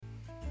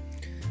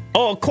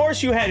Oh, of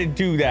course you had to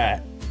do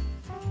that.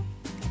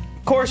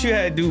 Of course you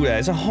had to do that.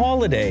 It's a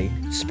holiday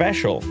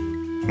special.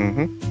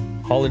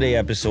 Mm-hmm. Holiday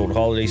episode,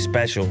 holiday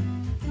special.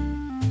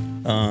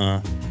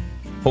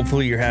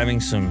 Hopefully you're having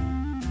some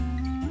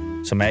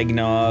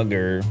eggnog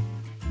or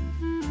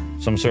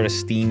some sort of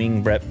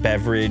steaming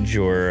beverage,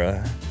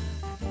 or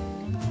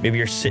maybe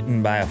you're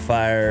sitting by a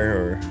fire,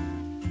 or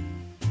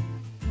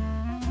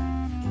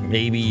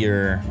maybe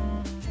you're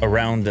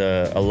around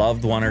a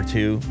loved one or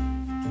two.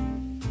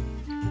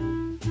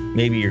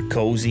 Maybe you're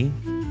cozy.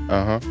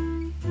 Uh-huh.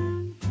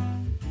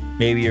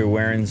 Maybe you're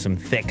wearing some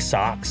thick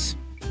socks.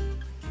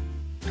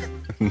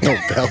 No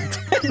belt.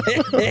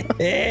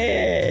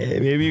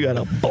 Maybe you got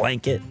a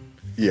blanket.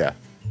 Yeah.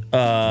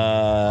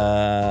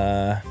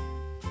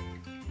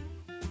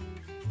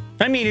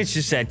 I mean, it's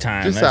just that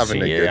time. Just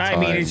having a good time. I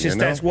mean, it's just,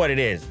 you know? that's what it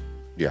is.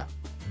 Yeah.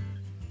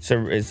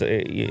 So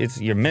it's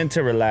you're meant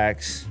to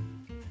relax,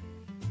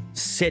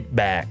 sit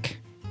back,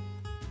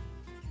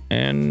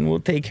 and we'll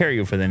take care of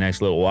you for the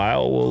next little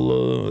while.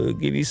 We'll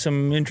give you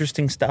some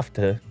interesting stuff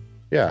to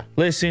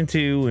listen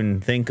to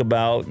and think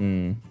about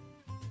and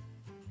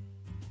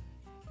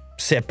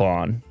sip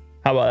on.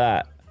 How about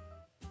that?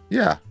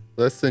 Yeah.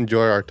 Let's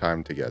enjoy our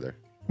time together.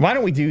 Why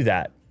don't we do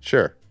that?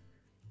 Sure.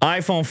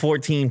 iPhone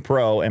 14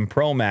 Pro and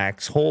Pro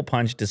Max hole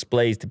punch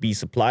displays to be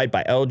supplied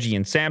by LG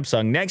and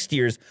Samsung. Next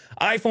year's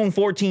iPhone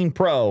 14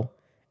 Pro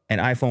and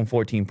iPhone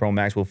 14 Pro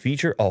Max will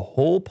feature a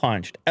hole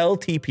punched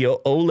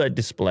LTPO OLED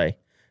display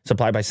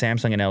supplied by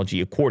Samsung and LG,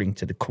 according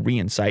to the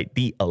Korean site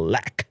The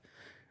Elec.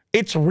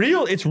 It's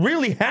real. It's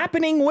really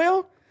happening,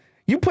 Will.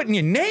 You putting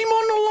your name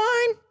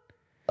on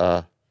the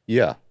line?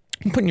 Yeah.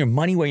 You putting your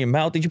money where your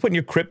mouth is? You putting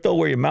your crypto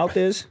where your mouth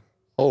is?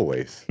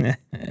 Always.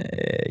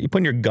 You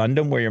putting your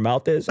Gundam where your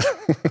mouth is?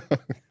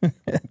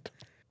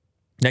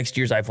 Next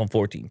year's iPhone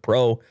 14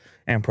 Pro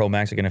and Pro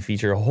Max are going to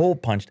feature a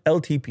hole-punched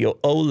LTPO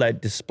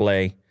OLED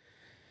display.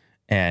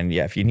 And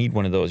yeah, if you need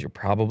one of those, you're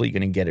probably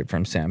going to get it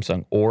from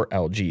Samsung or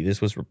LG.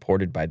 This was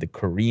reported by the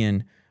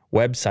Korean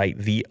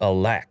website The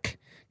Elec.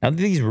 Now,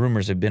 these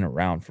rumors have been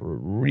around for a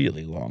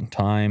really long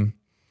time.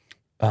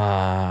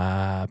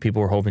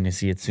 People were hoping to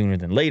see it sooner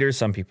than later.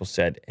 Some people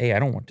said, hey, I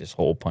don't want this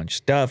hole-punch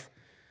stuff.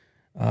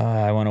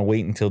 I want to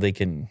wait until they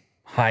can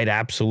hide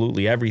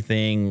absolutely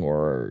everything,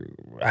 or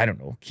I don't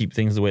know, keep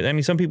things the way. I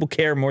mean, some people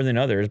care more than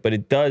others, but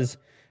it does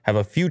have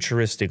a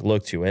futuristic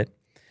look to it.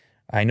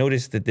 I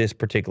noticed that this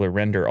particular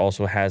render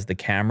also has the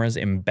cameras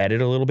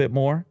embedded a little bit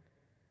more.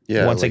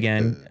 Yeah. Once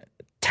again,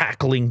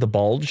 tackling the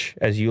bulge,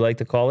 as you like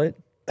to call it.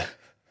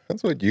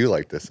 That's what you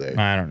like to say.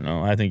 I don't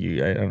know. I don't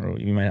know.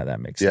 You might have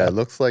that mixed Yeah, up. it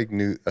looks like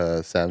new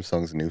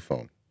Samsung's new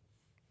phone.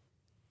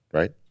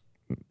 Right?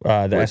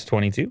 The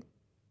S22?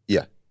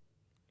 Yeah.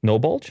 No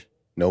bulge?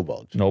 No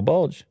bulge. No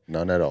bulge.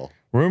 None at all.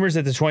 Rumors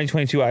that the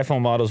 2022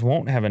 iPhone models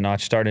won't have a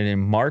notch started in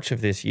March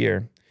of this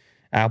year.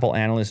 Apple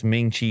analyst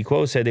Ming-Chi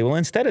Kuo said they will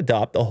instead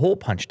adopt a hole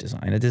punch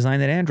design, a design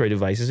that Android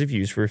devices have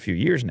used for a few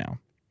years now.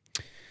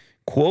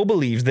 Kuo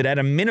believes that at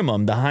a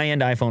minimum, the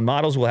high-end iPhone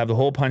models will have the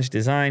hole punch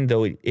design,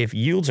 though if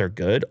yields are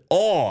good,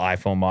 all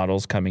iPhone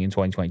models coming in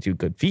 2022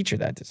 could feature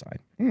that design.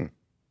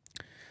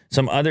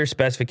 Some other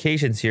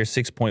specifications here,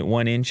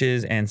 6.1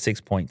 inches and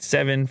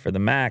 6.7 for the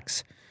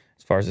Max.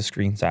 As far as the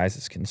screen size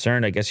is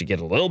concerned, I guess you get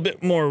a little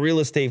bit more real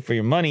estate for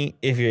your money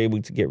if you're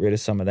able to get rid of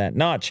some of that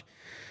notch.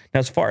 Now,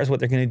 as far as what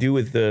they're going to do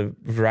with the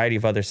variety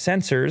of other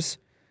sensors,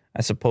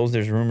 I suppose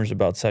there's rumors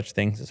about such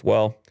things as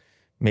well.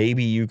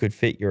 Maybe you could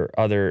fit your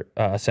other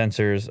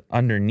sensors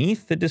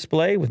underneath the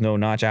display with no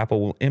notch.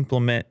 Apple will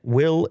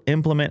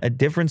implement a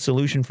different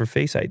solution for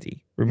Face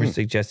ID. Rumors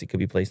suggest it could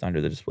be placed under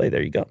the display.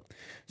 There you go.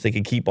 So they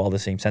could keep all the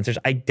same sensors.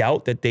 I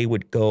doubt that they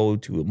would go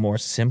to a more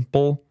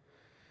simple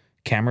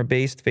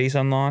camera-based face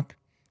unlock.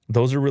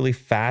 Those are really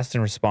fast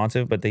and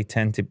responsive, but they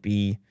tend to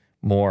be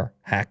more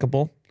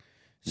hackable.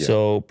 Yeah.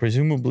 So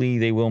presumably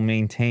they will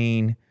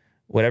maintain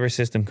whatever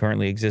system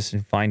currently exists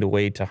and find a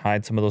way to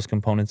hide some of those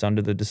components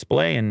under the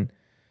display and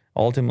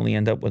ultimately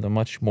end up with a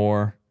much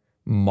more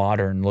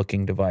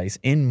modern-looking device,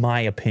 in my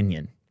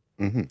opinion.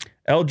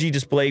 LG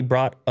Display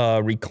brought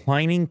a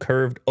reclining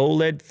curved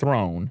OLED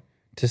throne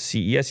to see.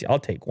 Yes, I'll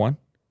take one.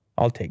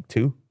 I'll take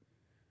two.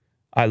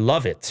 I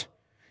love it.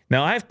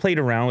 Now, I've played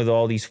around with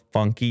all these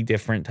funky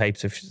different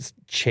types of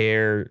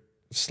chair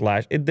 /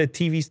 the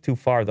TV's too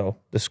far, though.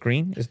 The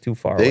screen is too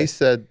far away. They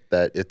said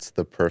that it's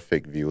the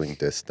perfect viewing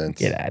distance.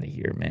 Get out of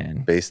here,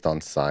 man. Based on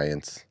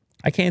science.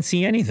 I can't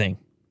see anything.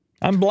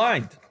 I'm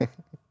blind.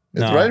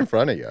 It's right in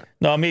front of you.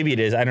 No, maybe it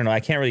is. I don't know. I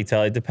can't really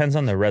tell. It depends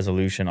on the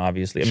resolution,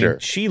 obviously. I mean,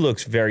 she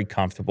looks very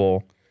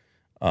comfortable.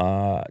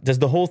 Does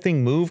the whole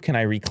thing move? Can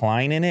I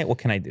recline in it? What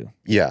can I do?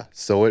 Yeah.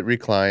 So it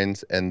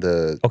reclines and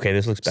the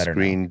this looks better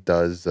screen now.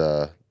 Does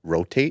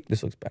rotate.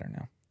 This looks better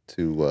now.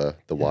 To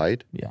the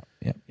wide. Yeah.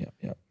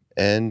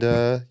 And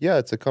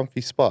it's a comfy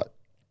spot.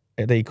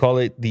 They call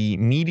it the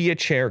media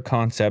chair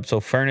concept. So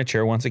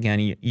furniture, once again,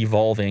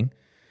 evolving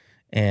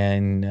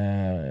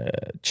and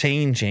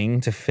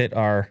changing to fit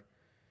our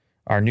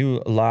new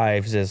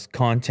lives as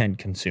content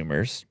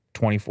consumers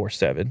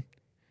 24/7,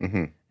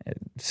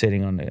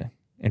 sitting on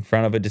in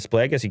front of a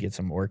display. I guess you get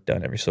some work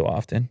done every so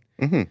often.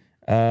 Mm-hmm.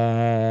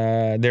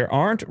 There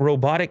aren't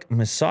robotic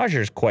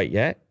massagers quite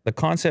yet. The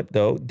concept,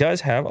 though,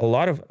 does have a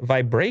lot of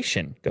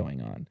vibration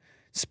going on.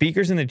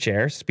 Speakers in the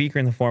chair, speaker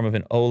in the form of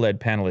an OLED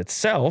panel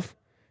itself,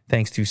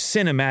 thanks to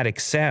cinematic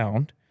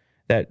sound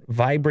that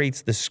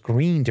vibrates the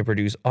screen to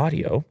produce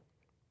audio.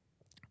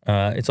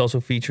 It's also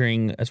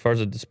featuring, as far as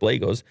the display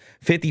goes,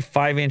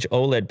 55-inch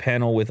OLED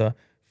panel with a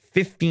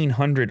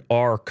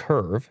 1500R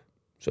curve.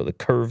 So the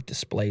curved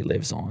display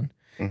lives on.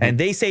 Mm-hmm. And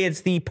they say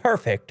it's the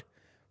perfect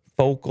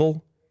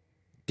focal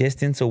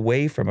distance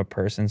away from a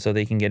person so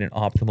they can get an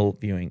optimal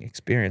viewing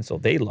experience. So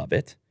they love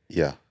it.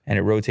 Yeah. And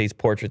it rotates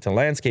portrait to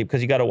landscape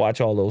because you got to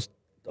watch all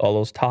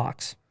those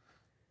talks,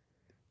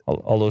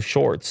 all those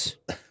shorts,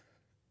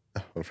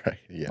 Right.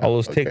 Yeah. all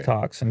those Okay.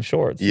 TikToks and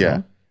shorts. Yeah. You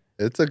know?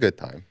 It's a good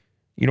time.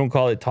 You don't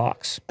call it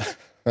talks.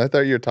 I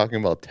thought you were talking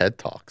about TED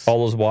Talks.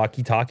 All those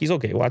walkie-talkies.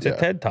 Okay, watch a Yeah.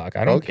 TED Talk.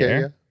 I don't care.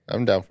 Yeah.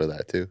 I'm down for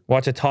that too.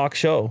 Watch a talk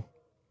show.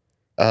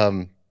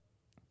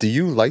 Do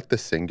you like the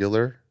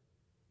singular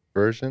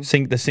version?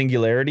 The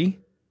singularity.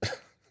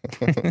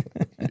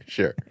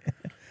 Sure.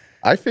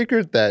 I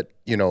figured that,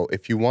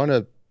 if you want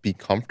to be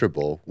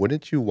comfortable,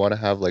 wouldn't you want to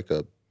have like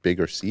a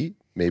bigger seat,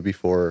 maybe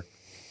for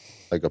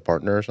like a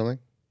partner or something?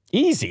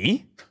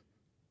 Easy.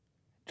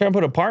 Trying to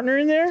put a partner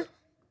in there?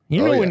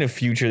 You Oh, know yeah. in the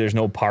future there's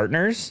no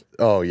partners.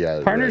 Oh,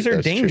 yeah. Partners right, are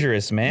that's true.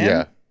 dangerous, man.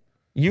 Yeah.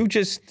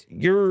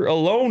 You're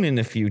alone in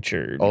the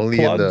future. Only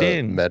plugged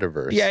in the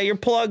metaverse. Yeah, you're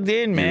plugged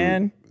in,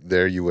 man.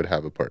 There you would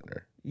have a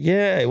partner.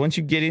 Yeah, once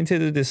you get into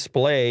the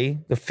display,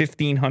 the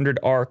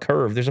 1500R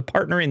curve, there's a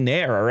partner in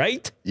there, all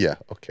right? Yeah.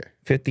 Okay.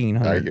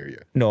 1500. I hear you.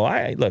 No,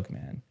 look,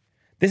 man.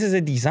 This is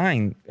a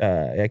design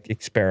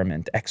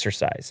experiment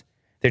exercise.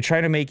 They're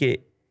trying to make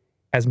it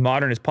as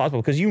modern as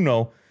possible because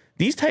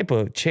these type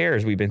of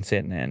chairs we've been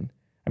sitting in.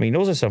 I mean,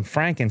 those are some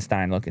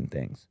Frankenstein-looking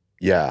things.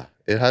 Yeah.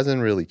 It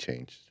hasn't really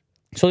changed.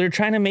 So they're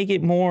trying to make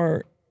it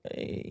more,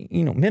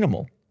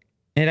 minimal.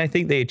 And I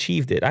think they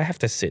achieved it. I have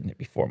to sit in it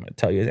before I'm going to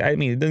tell you. I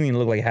mean, it doesn't even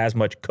look like it has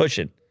much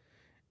cushion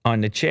on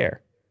the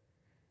chair.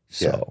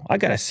 So I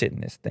got to sit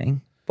in this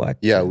thing. But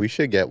Yeah, we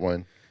should get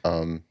one.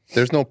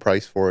 There's no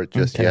price for it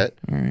just yet.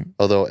 All right.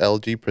 Although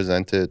LG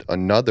presented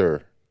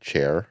another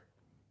chair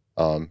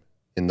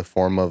in the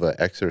form of an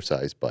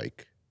exercise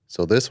bike.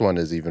 So this one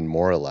is even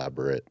more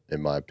elaborate,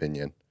 in my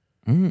opinion.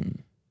 Mm.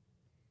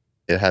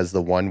 It has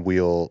the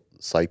one-wheel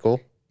cycle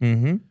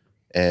Mm-hmm.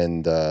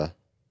 and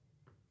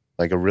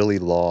like a really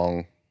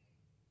long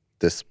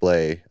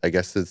display. I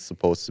guess it's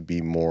supposed to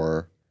be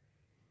more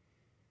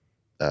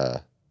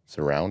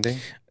surrounding.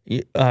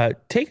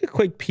 Take a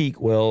quick peek,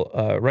 Will,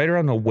 right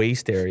around the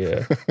waist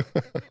area.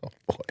 Oh,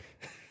 boy.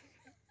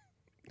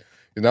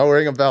 You're not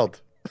wearing a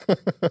belt.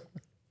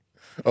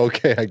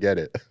 Okay, I get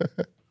it.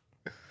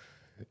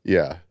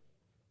 Yeah.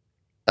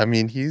 I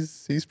mean,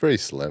 he's pretty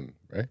slim,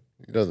 right?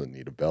 He doesn't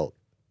need a belt,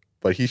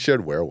 but he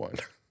should wear one.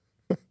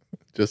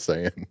 Just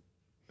saying.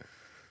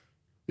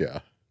 Yeah.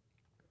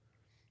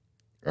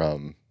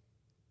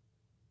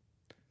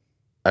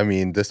 I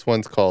mean, this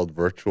one's called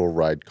Virtual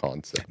Ride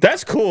Concept.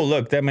 That's cool.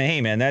 Look,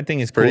 hey man, that thing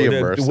is cool. Pretty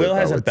immersive, Will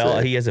has I a would belt.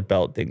 say. He has a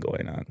belt thing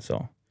going on.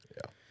 So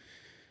Yeah.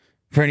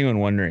 for anyone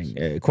wondering,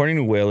 according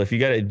to Will, if you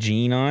got a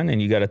jean on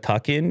and you got a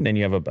tuck in, then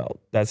you have a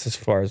belt. That's as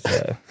far as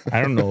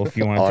I don't know if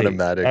you want to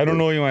Automatically. I don't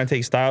know if you want to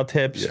take style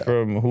tips Yeah.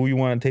 from who you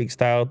want to take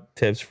style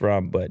tips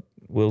from, but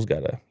Will's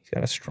got a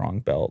strong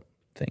belt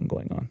thing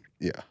going on.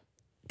 Yeah.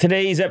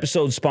 Today's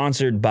episode is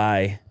sponsored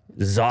by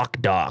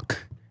ZocDoc.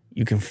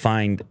 You can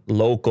find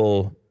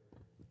local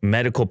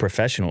medical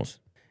professionals.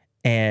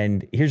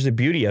 And here's the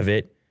beauty of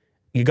it.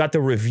 You got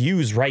the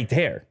reviews right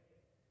there.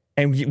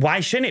 And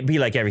why shouldn't it be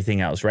like everything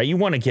else, right? You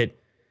want to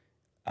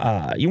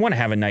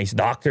have a nice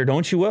doctor,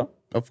 don't you, Will?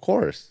 Of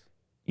course.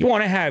 You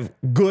want to have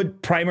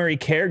good primary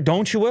care,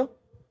 don't you, Will?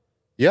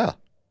 Yeah.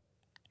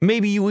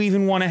 Maybe you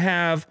even want to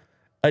have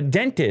a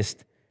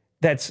dentist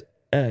that's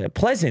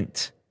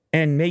pleasant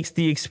and makes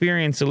the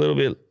experience a little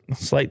bit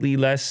slightly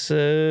less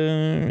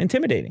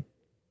intimidating.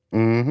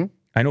 Mm-hmm.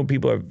 I know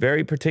people are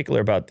very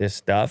particular about this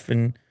stuff,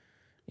 and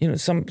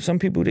some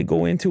people, they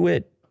go into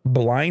it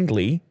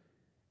blindly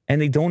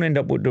and they don't end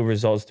up with the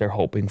results they're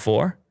hoping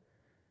for.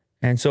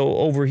 And so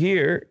over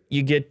here,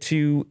 you get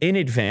to, in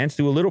advance,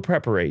 do a little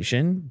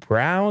preparation,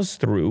 browse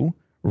through,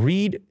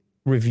 read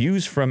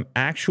reviews from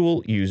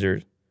actual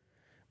users,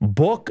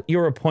 book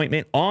your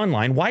appointment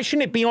online. Why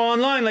shouldn't it be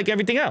online like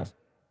everything else?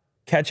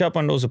 Catch up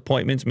on those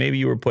appointments. Maybe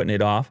you were putting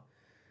it off.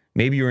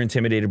 Maybe you were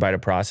intimidated by the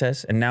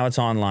process, and now it's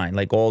online,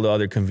 like all the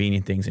other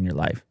convenient things in your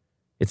life.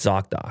 It's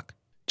ZocDoc.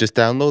 Just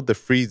download the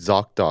free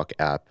ZocDoc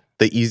app,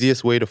 the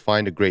easiest way to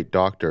find a great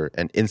doctor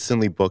and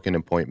instantly book an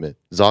appointment.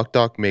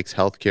 ZocDoc makes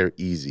healthcare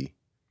easy.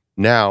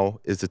 Now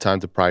is the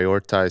time to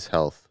prioritize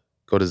health.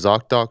 Go to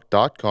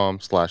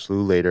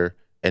ZocDoc.com/LouLater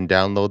and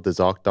download the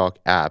ZocDoc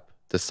app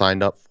to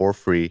sign up for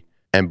free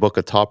and book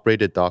a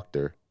top-rated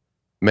doctor.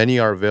 Many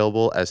are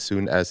available as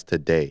soon as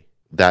today.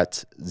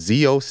 That's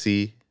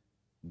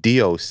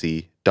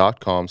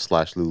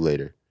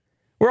ZocDoc.com/LouLater.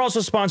 We're also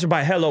sponsored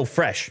by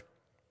HelloFresh.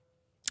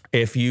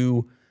 If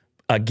you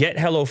Get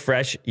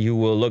HelloFresh. You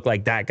will look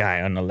like that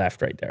guy on the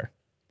left right there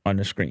on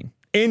the screen.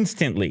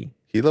 Instantly.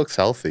 He looks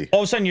healthy. All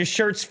of a sudden, your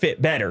shirts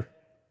fit better.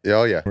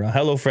 Oh, yeah.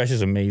 HelloFresh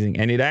is amazing,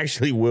 and it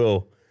actually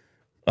will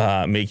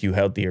make you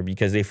healthier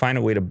because they find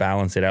a way to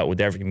balance it out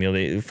with every meal.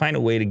 They find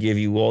a way to give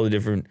you all the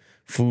different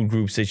food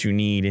groups that you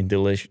need in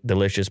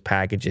delicious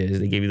packages.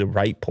 They give you the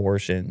right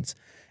portions,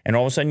 and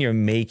all of a sudden, you're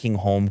making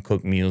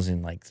home-cooked meals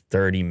in like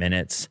 30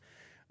 minutes.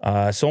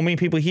 So many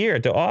people here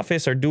at the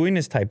office are doing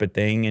this type of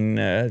thing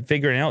and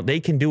figuring out they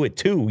can do it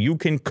too. You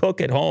can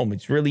cook at home.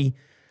 It's really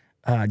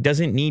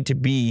doesn't need to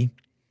be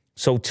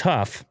so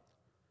tough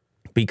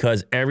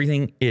because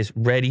everything is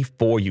ready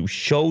for you.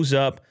 Shows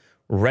up,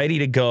 ready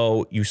to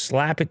go. You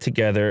slap it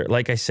together,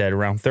 like I said,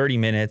 around 30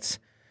 minutes.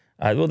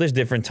 Well, there's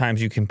different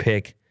times you can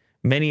pick.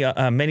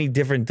 Many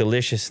different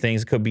delicious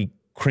things. It could be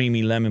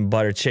creamy lemon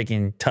butter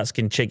chicken,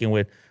 Tuscan chicken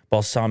with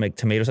balsamic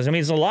tomato sauce. I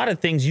mean, there's a lot of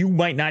things you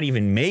might not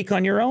even make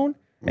on your own.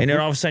 And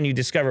then all of a sudden you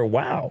discover,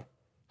 wow.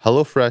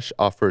 HelloFresh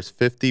offers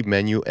 50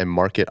 menu and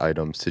market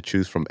items to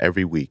choose from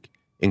every week,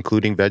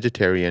 including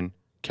vegetarian,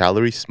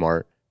 calorie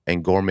smart,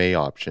 and gourmet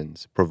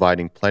options,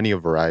 providing plenty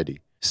of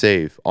variety.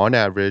 Save, on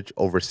average,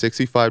 over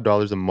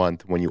 $65 a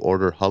month when you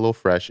order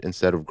HelloFresh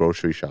instead of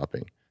grocery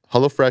shopping.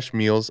 HelloFresh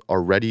meals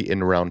are ready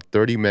in around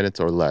 30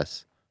 minutes or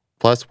less,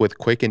 plus with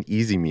quick and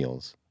easy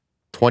meals,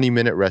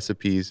 20-minute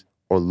recipes,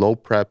 or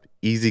low-prep,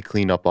 easy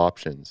cleanup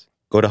options.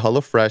 Go to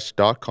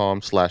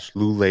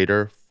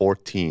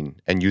HelloFresh.com/LouLater14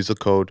 and use the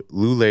code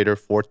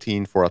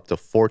LouLater14 for up to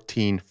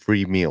 14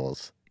 free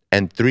meals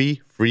and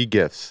 3 free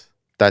gifts.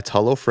 That's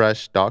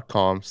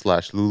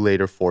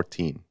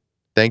HelloFresh.com/LouLater14.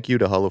 Thank you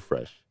to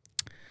HelloFresh.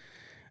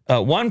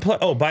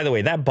 Oh, by the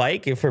way, that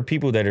bike, for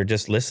people that are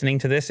just listening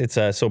to this, it's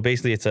a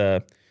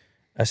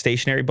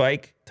stationary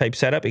bike type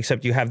setup,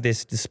 except you have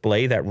this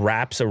display that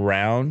wraps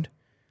around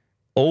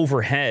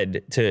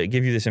overhead to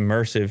give you this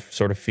immersive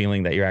sort of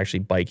feeling that you're actually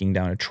biking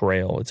down a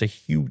trail. It's a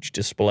huge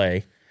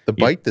display. The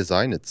bike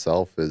design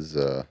itself is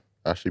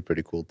actually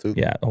pretty cool too.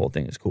 Yeah, the whole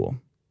thing is cool.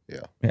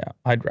 Yeah. Yeah,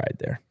 I'd ride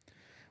there.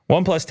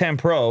 OnePlus 10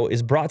 Pro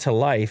is brought to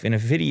life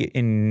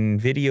in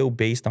video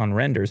based on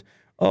renders.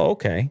 Oh,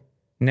 okay.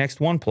 Next,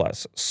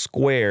 OnePlus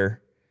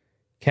Square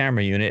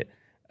camera unit.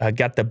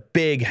 Got the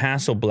big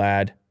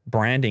Hasselblad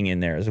branding in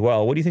there as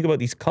well. What do you think about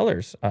these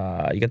colors?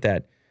 You got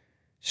that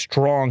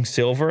strong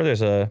silver.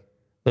 There's a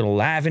little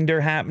lavender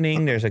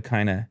happening. There's a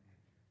kind of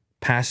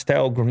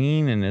pastel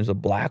green, and there's a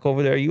black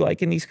over there. Are you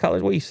liking these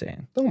colors? What are you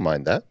saying? Don't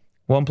mind that.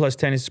 OnePlus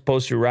 10 is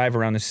supposed to arrive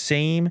around the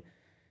same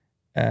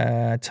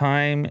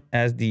time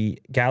as the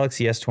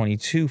Galaxy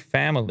S22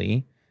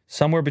 family,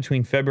 somewhere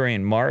between February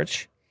and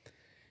March.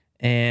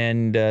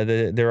 And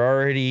they're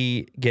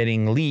already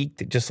getting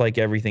leaked, just like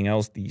everything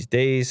else these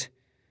days.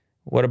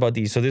 What about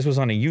these? So this was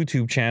on a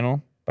YouTube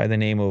channel by the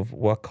name of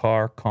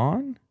Waqar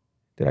Khan.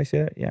 Did I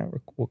say that? Yeah,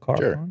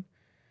 Waqar Khan.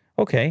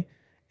 Okay.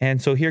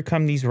 And so here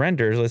come these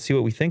renders. Let's see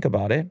what we think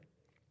about it.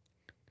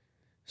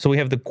 So we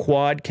have the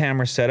quad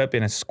camera setup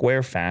in a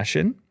square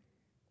fashion.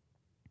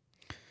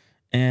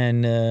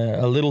 And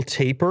a little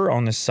taper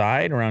on the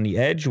side around the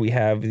edge. We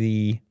have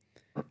the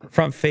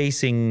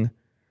front-facing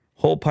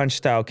hole punch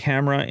style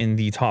camera in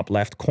the top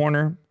left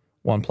corner.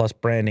 OnePlus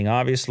branding,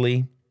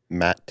 obviously.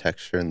 Matte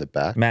texture in the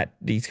back. Matte,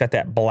 he's got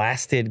that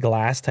blasted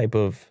glass type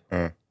of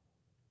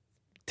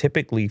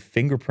typically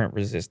fingerprint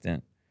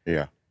resistant.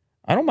 Yeah.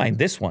 I don't mind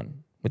this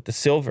one with the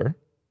silver.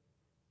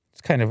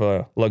 It's kind of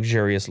a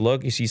luxurious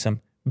look. You see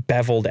some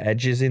beveled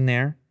edges in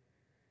there.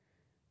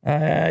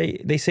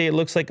 They say it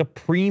looks like a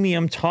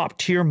premium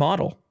top-tier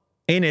model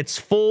in its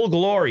full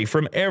glory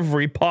from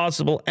every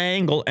possible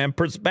angle and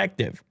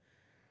perspective.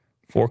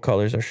 4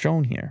 colors are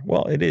shown here.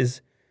 Well, it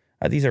is.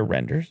 These are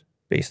renders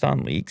based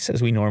on leaks,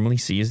 as we normally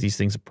see as these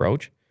things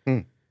approach.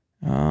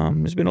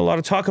 There's been a lot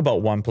of talk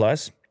about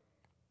OnePlus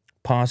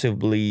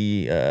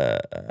possibly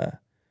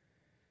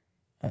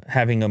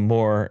having a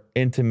more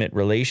intimate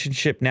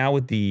relationship now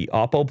with the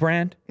Oppo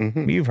brand.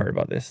 You've heard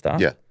about this stuff.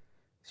 Yeah.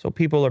 So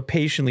people are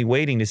patiently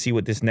waiting to see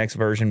what this next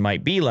version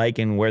might be like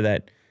and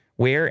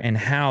where and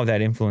how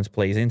that influence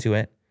plays into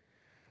it.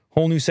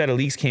 Whole new set of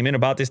leaks came in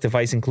about this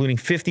device, including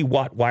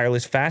 50-watt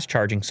wireless fast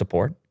charging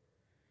support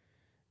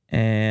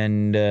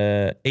and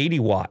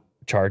 80-watt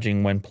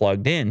charging when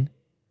plugged in,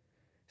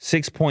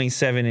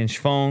 6.7-inch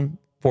phone,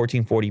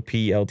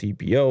 1440p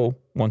LTPO,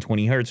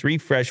 120 hertz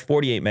refresh,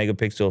 48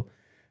 megapixel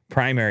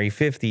primary,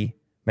 50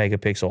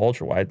 megapixel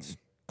ultra wide. It's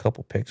a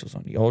couple pixels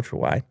on the ultra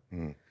wide.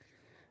 A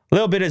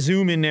little bit of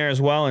zoom in there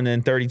as well, and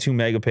then 32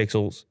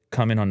 megapixels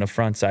coming on the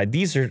front side.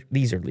 These are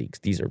leaks.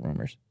 These are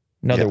rumors.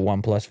 Another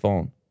OnePlus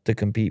phone to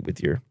compete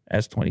with your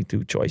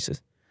S22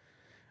 choices.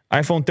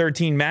 iPhone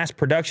 13 mass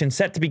production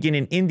set to begin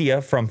in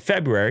India from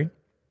February.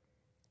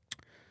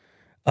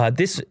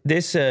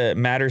 This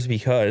matters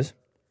because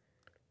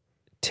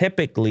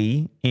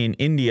typically in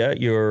India,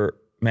 you're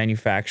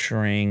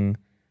manufacturing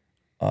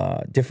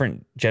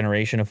different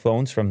generation of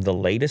phones from the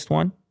latest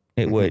one.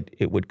 It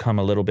would come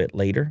a little bit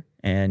later,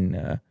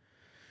 and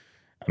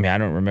I mean, I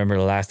don't remember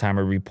the last time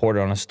I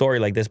reported on a story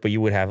like this, but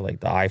you would have like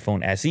the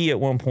iPhone SE at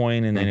one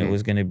point, and then it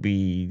was going to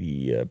be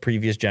the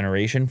previous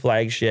generation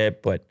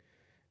flagship. But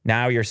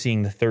now you're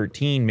seeing the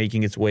 13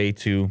 making its way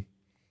to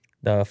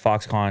the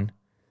Foxconn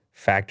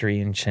factory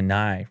in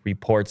Chennai,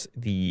 reports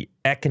the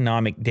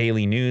Economic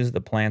Daily News.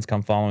 The plans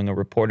come following a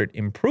reported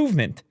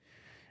improvement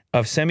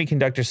of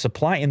semiconductor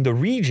supply in the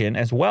region,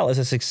 as well as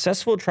a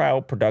successful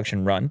trial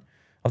production run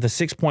of the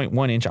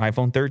 6.1-inch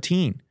iPhone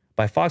 13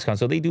 by Foxconn.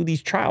 So they do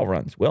these trial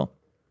runs, Will.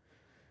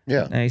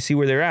 Yeah. And I see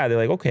where they're at. They're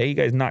like, okay, you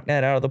guys knocked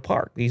that out of the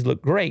park. These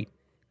look great.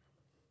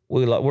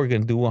 We're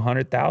going to do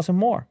 100,000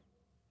 more.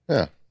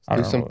 Yeah.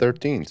 Let's do some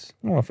 13s.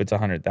 I don't know if it's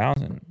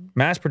 100,000.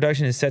 Mass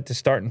production is set to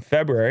start in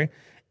February,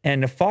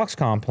 and the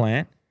Foxconn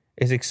plant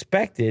is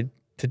expected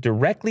to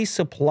directly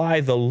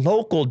supply the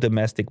local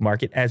domestic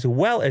market as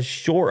well as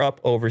shore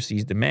up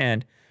overseas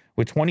demand,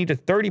 with 20 to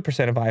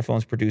 30% of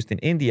iPhones produced in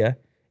India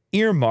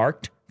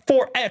earmarked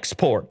for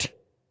export.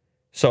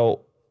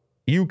 So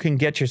you can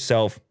get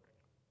yourself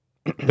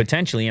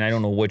potentially, and I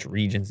don't know which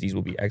regions these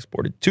will be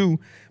exported to,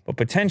 but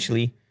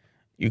potentially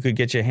you could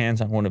get your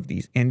hands on one of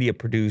these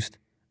India-produced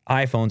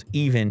iPhones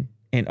even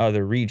in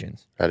other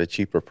regions. At a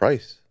cheaper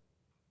price,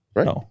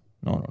 right? No.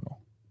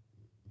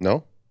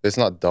 No? It's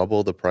not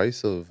double the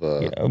price of...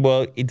 Yeah,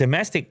 well,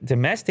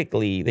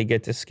 domestically, they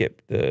get to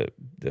skip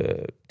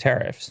the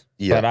tariffs.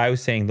 Yeah. But I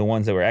was saying the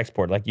ones that were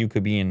exported, like you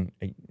could be in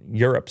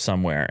Europe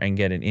somewhere and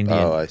get an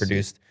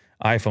Indian-produced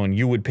iPhone.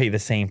 You would pay the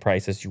same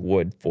price as you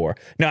would for...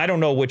 Now, I don't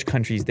know which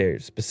countries they're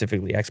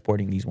specifically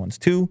exporting these ones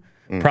to.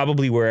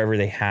 Probably wherever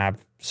they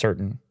have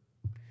certain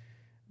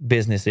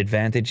business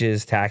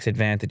advantages, tax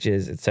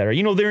advantages, et cetera.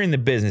 You know, they're in the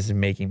business of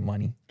making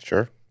money.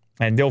 Sure.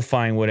 And they'll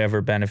find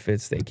whatever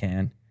benefits they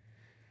can.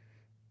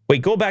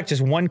 Wait, go back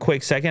just one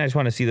quick second. I just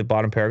want to see the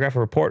bottom paragraph. A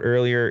report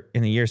earlier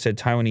in the year said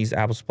Taiwanese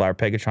Apple supplier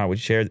Pegatron would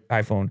share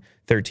iPhone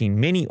 13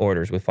 mini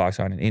orders with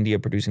Foxconn in India,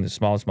 producing the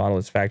smallest model at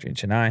its factory in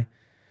Chennai.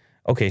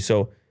 Okay,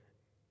 so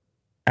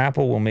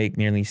Apple will make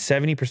nearly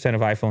 70%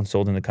 of iPhones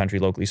sold in the country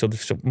locally. So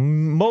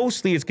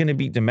mostly it's going to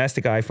be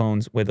domestic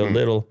iPhones with a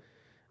little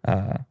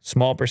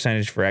small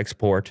percentage for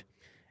export.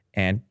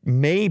 And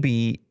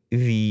maybe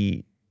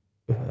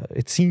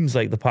it seems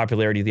like the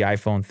popularity of the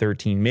iPhone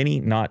 13 mini,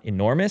 not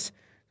enormous.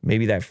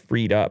 Maybe that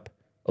freed up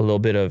a little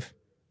bit of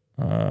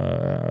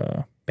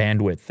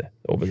bandwidth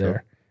over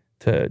there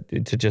to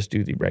just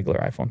do the regular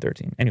iPhone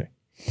 13. Anyway,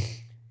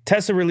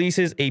 Tesla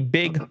releases a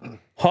big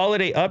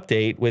holiday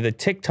update with a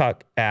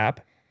TikTok app,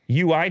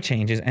 UI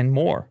changes, and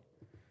more.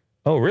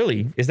 Oh,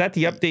 really? Is that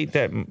the update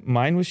that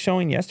mine was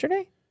showing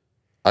yesterday?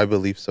 I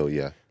believe so,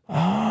 yeah.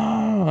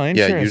 Oh,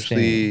 interesting. Yeah,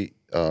 usually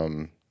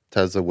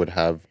Tesla would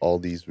have all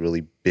these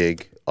really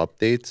big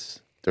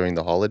updates during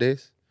the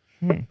holidays.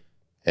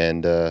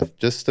 And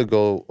just to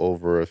go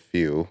over a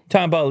few.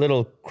 Talking about a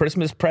little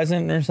Christmas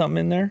present or something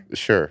in there?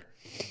 Sure.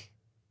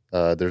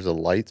 There's a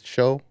light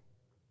show.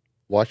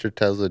 Watch your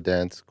Tesla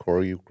dance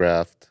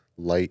choreographed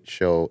light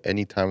show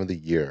any time of the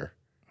year.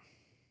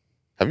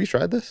 Have you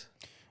tried this?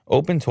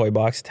 Open toy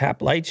box,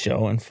 tap light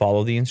show, and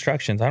follow the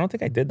instructions. I don't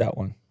think I did that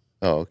one.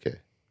 Oh, okay.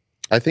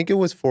 I think it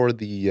was for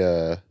the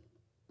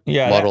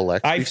Yeah, Model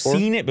X I've before?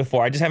 seen it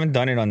before. I just haven't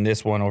done it on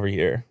this one over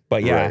here.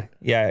 But yeah, Right.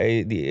 yeah,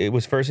 it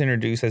was first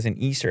introduced as an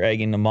Easter egg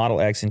in the Model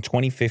X in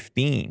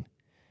 2015.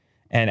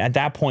 And at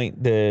that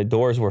point, the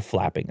doors were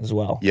flapping as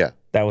well. Yeah.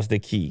 That was the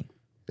key.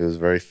 It was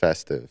very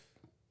festive.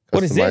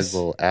 What is this?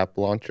 Customizable app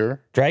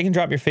launcher. Drag and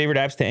drop your favorite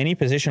apps to any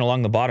position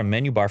along the bottom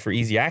menu bar for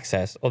easy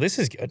access. Oh, this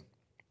is good.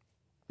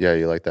 Yeah,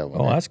 you like that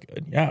one. Oh, eh? that's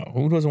good. Yeah,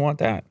 who doesn't want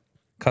that?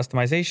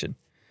 Customization.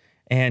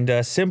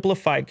 And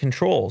simplified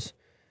controls.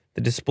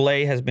 The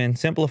display has been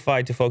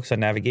simplified to focus on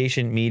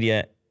navigation,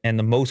 media, and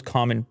the most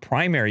common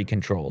primary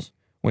controls.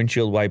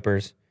 Windshield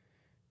wipers,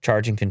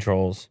 charging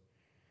controls,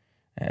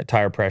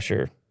 tire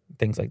pressure,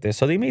 things like this.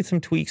 So they made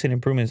some tweaks and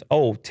improvements.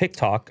 Oh,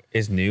 TikTok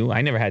is new.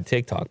 I never had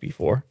TikTok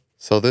before.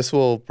 So this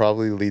will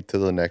probably lead to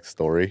the next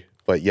story.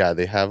 But yeah,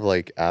 they have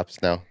like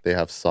apps now. They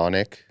have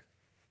Sonic,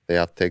 they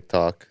have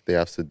TikTok, they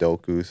have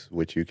Sudokus,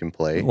 which you can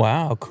play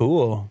Wow,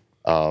 cool.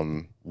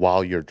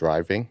 while you're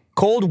driving.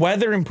 Cold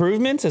weather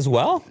improvements as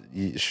well?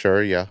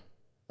 Sure, yeah.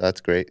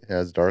 That's great. It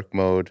has dark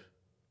mode,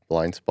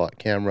 blind spot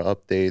camera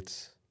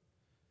updates.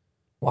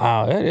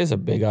 Wow, that is a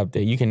big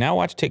update. You can now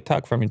watch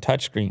TikTok from your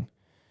touchscreen.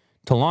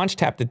 To launch,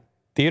 tap the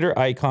theater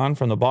icon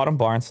from the bottom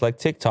bar and select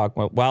TikTok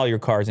while your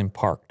car is in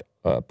park,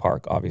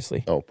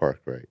 obviously. Oh,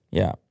 park, right.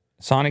 Yeah.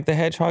 Sonic the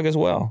Hedgehog as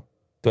well.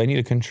 Do I need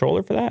a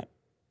controller for that?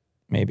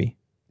 Maybe.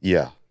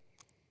 Yeah.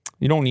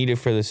 You don't need it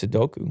for the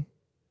Sudoku.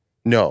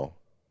 No.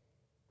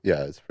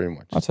 Yeah, it's pretty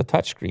much. That's a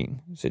touchscreen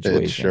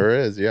situation. It sure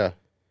is, yeah.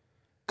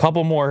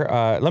 Couple more.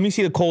 Let me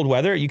see the cold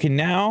weather. You can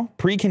now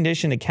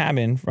precondition the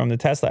cabin from the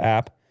Tesla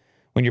app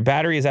when your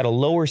battery is at a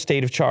lower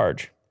state of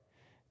charge.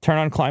 Turn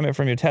on climate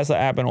from your Tesla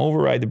app and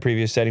override the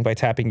previous setting by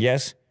tapping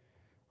yes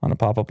on a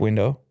pop-up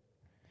window.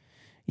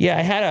 Yeah,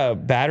 I had a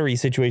battery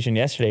situation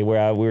yesterday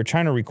where we were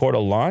trying to record a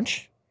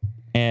launch,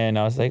 and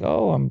I was like,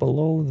 oh, I'm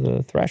below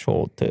the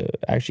threshold to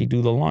actually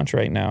do the launch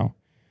right now.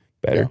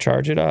 Better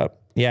charge it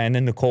up. Yeah, and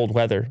then the cold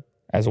weather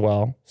as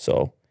well.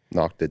 So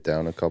Knocked it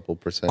down a couple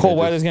percent. cold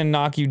weather's going to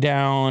knock you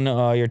down.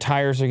 Your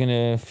tires are going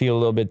to feel a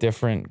little bit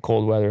different.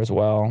 Cold weather as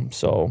well.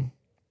 So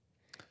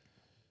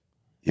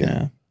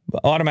yeah.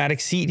 But automatic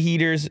seat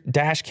heaters,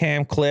 dash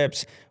cam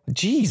clips.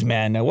 Jeez,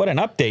 man, what an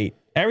update.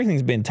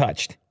 Everything's been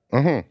touched.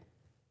 Mm-hmm.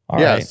 All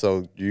Yeah, right.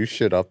 so you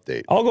should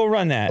update. I'll go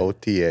run that.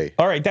 OTA.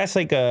 All right, that's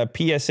like a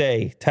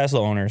PSA.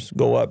 Tesla owners,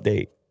 go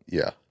update.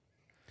 Yeah.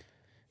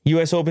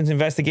 U.S. opens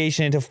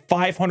investigation into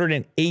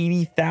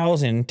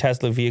 580,000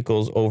 Tesla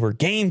vehicles over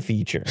game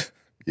feature.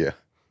 Yeah.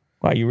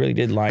 Wow, you really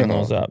did line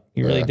those up.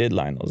 You really did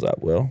line those up,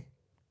 Will.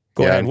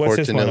 Go Yeah, ahead. What's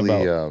this one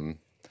about?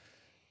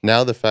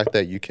 Now the fact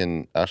that you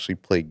can actually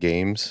play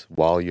games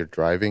while you're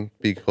driving,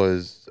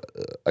 because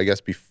I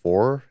guess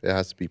before it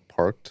has to be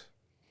parked,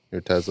 your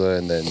Tesla,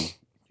 and then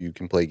you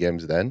can play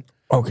games then.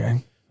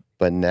 Okay.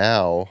 But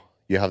now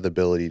you have the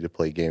ability to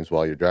play games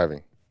while you're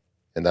driving.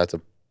 And that's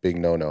a big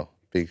no-no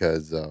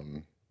because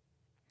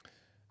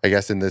I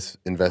guess in this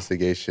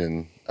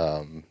investigation,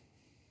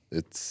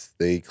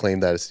 they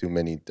claim that it's too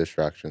many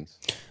distractions.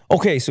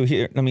 Okay, so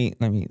here, let me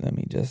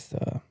just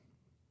a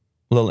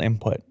little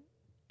input.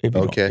 If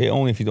you Okay.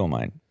 only if you don't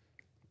mind.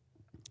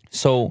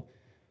 So,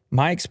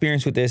 my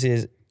experience with this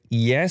is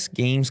yes,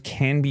 games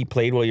can be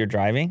played while you're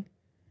driving,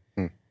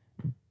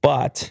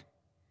 but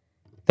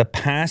the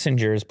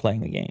passenger is playing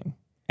the game,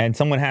 and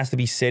someone has to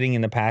be sitting in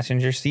the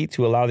passenger seat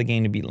to allow the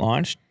game to be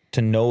launched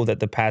to know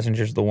that the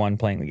passenger's the one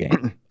playing the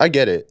game. I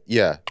get it.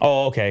 Yeah.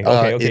 Oh, okay.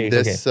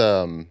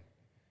 Okay.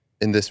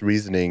 In this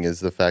reasoning is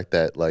the fact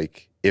that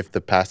like if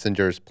the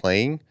passenger is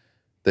playing,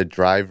 the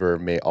driver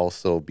may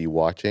also be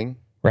watching,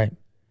 Right.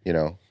 you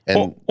know,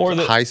 and Or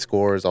the- high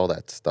scores, all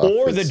that stuff.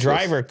 Or It's the just-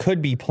 driver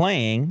could be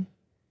playing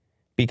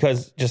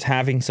because just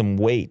having some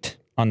weight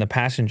on the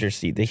passenger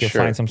seat, they could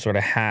Sure. find some sort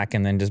of hack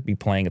and then just be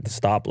playing at the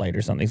stoplight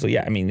or something. So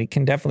yeah, I mean, it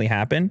can definitely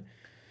happen.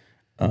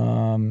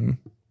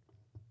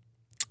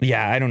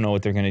 Yeah, I don't know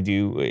what they're gonna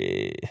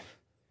do.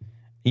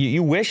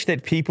 You wish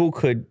that people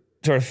could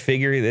sort of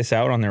figure this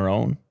out on their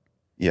own.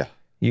 Yeah.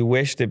 You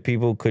wish that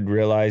people could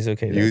realize,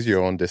 okay, Use that's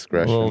your own a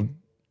discretion. little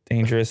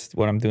dangerous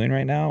what I'm doing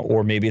right now,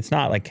 or maybe it's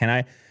not. Like,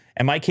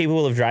 am I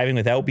capable of driving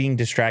without being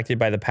distracted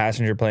by the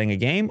passenger playing a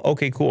game?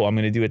 Okay, cool. I'm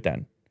going to do it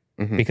then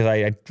because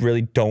I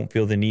really don't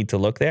feel the need to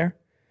look there.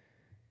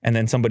 And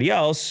then somebody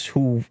else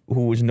who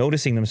was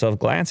noticing themselves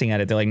glancing at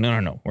it, they're like,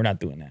 no, we're not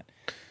doing that.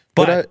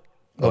 But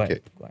go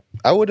ahead.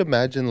 I would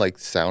imagine like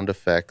sound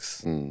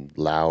effects and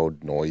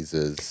loud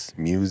noises,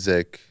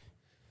 music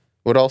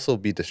would also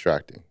be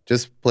distracting.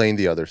 Just playing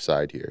the other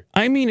side here.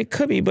 I mean, it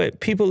could be, but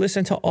people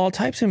listen to all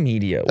types of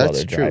media while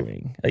they're That's true.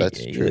 driving. Like,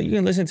 That's true. You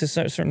can listen to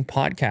certain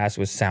podcasts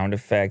with sound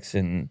effects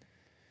and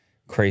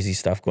crazy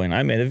stuff going on.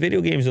 I mean, the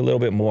video game's a little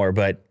bit more,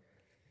 but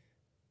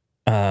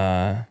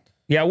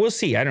yeah, we'll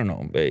see. I don't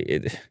know.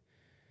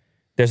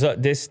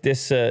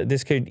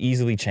 This could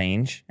easily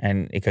change,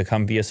 and it could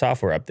come via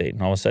software update,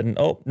 and all of a sudden,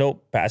 oh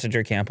nope,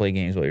 passenger can't play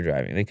games while you're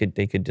driving. They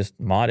could just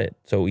mod it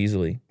so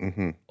easily.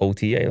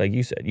 OTA, like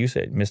you said,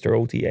 Mr.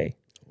 OTA.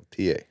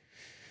 OTA.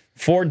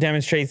 Ford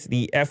demonstrates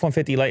the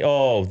F-150 light.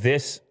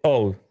 This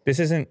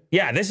isn't.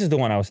 Yeah, this is the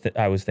one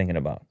I was thinking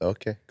about.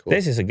 Okay, cool.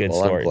 This is a good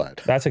Well, story. I'm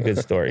glad. That's a good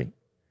story.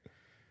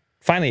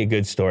 Finally, a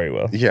good story,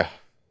 Will. Yeah.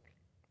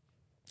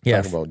 Yeah,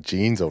 Talking about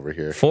jeans over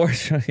here. Ford.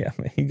 Yeah,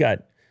 man,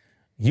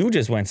 you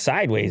just went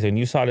sideways and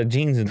you saw the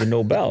jeans and the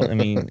no belt. I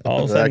mean,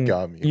 all of a That sudden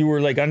got me. you were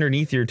like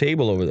underneath your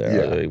table over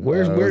there. Yeah, Like,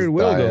 where I did was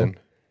Will go? dying.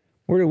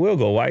 Where did Will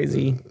go? Why is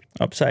he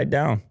upside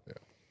down?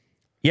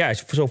 Yeah,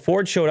 so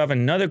Ford showed off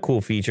another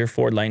cool feature,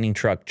 Ford Lightning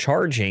truck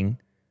charging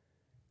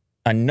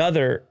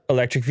another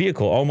electric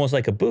vehicle, almost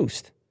like a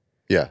boost.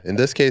 Yeah. In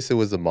this case, it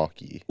was a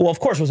Mach-E. Well, of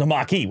course, it was a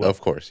Mach-E. Will.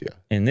 Of course, yeah.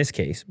 In this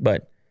case,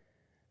 but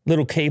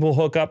little cable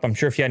hookup. I'm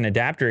sure if you had an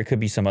adapter, it could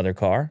be some other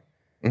car.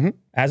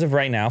 As of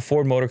right now,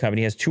 Ford Motor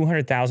Company has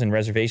 200,000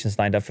 reservations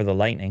lined up for the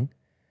Lightning,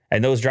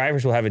 and those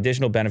drivers will have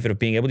additional benefit of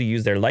being able to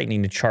use their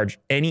Lightning to charge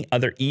any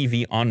other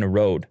EV on the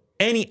road.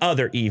 Any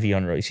other EV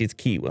on the road. You see, it's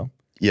key, Will.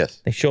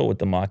 Yes. They show it with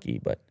the Mach-E,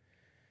 but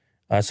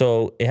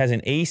so it has an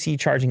AC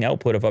charging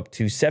output of up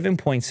to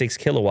 7.6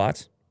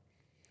 kilowatts,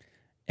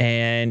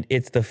 and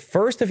it's the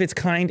first of its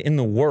kind in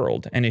the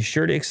world, and is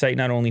sure to excite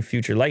not only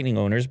future Lightning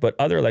owners but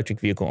other electric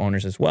vehicle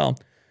owners as well.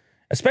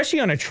 Especially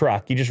on a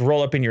truck, you just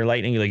roll up in your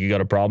Lightning, you're like, you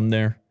got a problem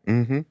there?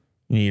 Mm-hmm. You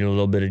need a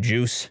little bit of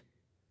juice?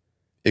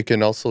 It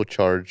can also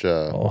charge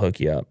I'll hook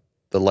you up.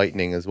 the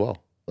Lightning as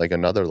well, like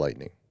another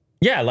Lightning.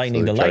 Yeah,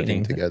 Lightning So to they're charging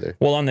Lightning. together.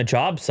 Well, on the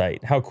job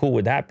site, how cool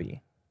would that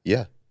be?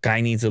 Yeah.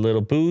 Guy needs a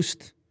little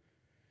boost.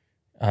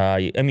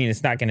 I mean,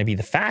 it's not going to be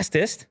the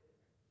fastest,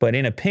 but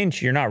in a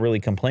pinch, you're not really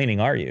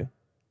complaining, are you?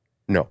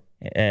 No.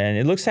 And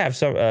it looks to have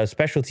some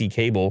specialty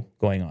cable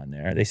going on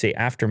there. They say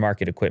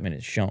aftermarket equipment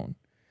is shown.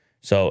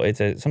 So it's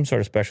some sort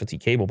of specialty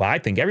cable, but I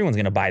think everyone's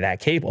going to buy that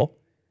cable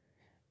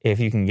if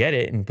you can get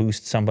it and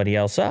boost somebody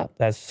else up.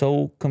 That's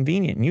so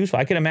convenient and useful.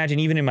 I can imagine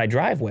even in my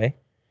driveway,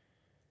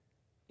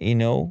 you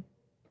know,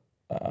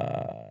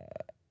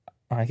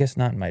 I guess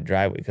not in my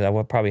driveway because I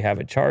would probably have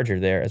a charger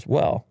there as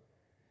well.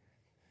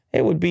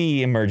 It would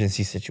be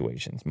emergency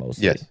situations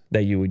mostly Yes.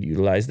 that you would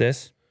utilize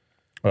this.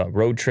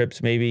 Road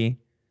trips maybe.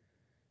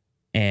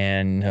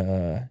 And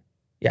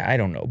yeah, I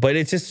don't know. But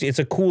it's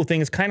a cool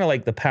thing. It's kind of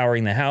like the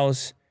powering the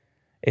house.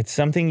 It's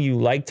something you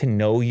like to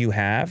know you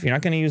have. You're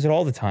not going to use it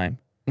all the time,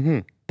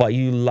 but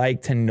you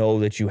like to know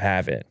that you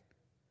have it.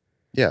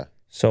 Yeah.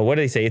 So what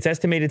do they say? It's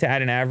estimated to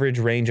add an average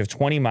range of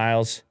 20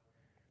 miles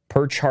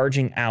per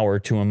charging hour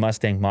to a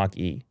Mustang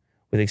Mach-E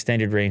with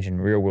extended range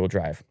and rear-wheel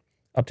drive,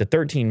 up to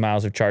 13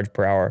 miles of charge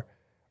per hour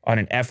on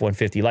an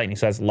F-150 Lightning.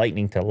 So that's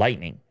Lightning to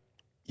Lightning.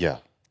 Yeah.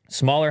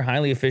 Smaller,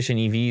 highly efficient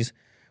EVs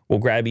will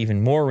grab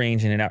even more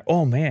range in an hour.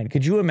 Oh, man.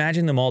 Could you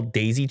imagine them all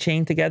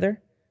daisy-chained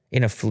together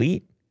in a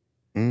fleet?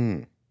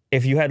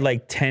 If you had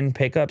like 10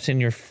 pickups in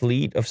your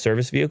fleet of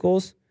service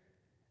vehicles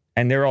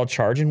and they're all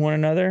charging one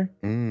another.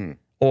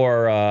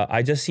 Or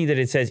I just see that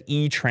it says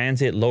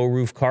E-Transit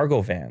low-roof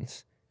cargo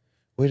vans.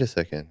 Wait a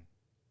second.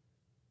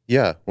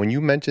 Yeah, when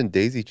you mentioned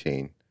daisy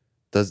chain,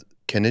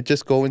 can it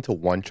just go into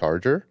one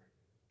charger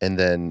and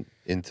then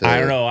into? I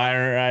don't know.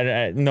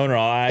 No.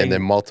 And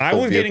then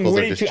multiple vehicles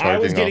are just charging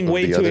off of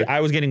the other?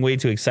 I was getting way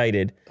too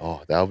excited.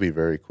 Oh, that would be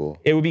very cool.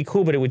 It would be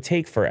cool, but it would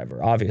take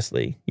forever.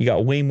 Obviously, you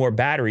got way more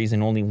batteries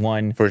and only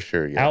one For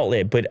sure, yeah.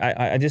 outlet. But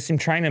I just am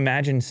trying to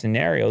imagine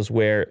scenarios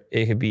where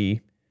it could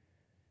be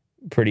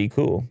pretty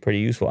cool, pretty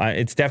useful.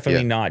 It's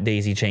definitely not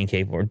daisy chain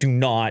capable. Do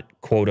not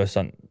quote us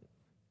on.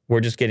 We're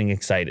just getting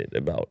excited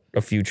about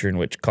a future in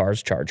which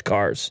cars charge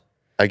cars.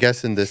 I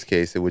guess in this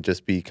case, it would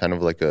just be kind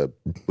of like a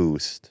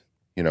boost.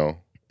 You know,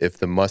 if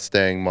the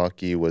Mustang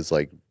Mach-E was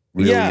like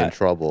really in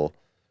trouble,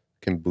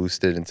 can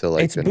boost it into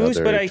like it's another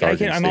boost, but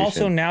charging I'm station.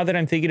 also, now that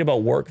I'm thinking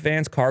about work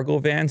vans, cargo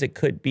vans, it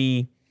could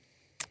be,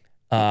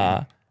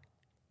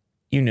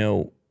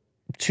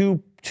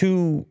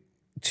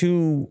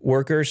 two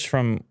workers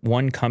from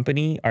one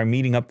company are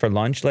meeting up for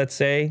lunch, let's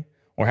say,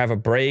 or have a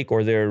break,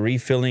 or they're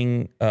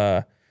refilling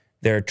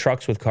their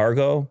trucks with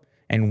cargo,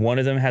 and one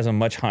of them has a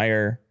much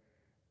higher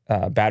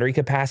battery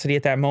capacity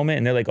at that moment,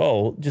 and they're like,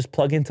 "Oh, just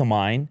plug into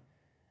mine,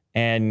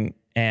 and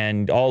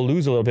I'll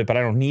lose a little bit, but I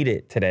don't need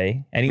it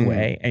today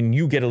anyway, and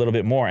you get a little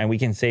bit more, and we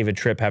can save a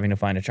trip having to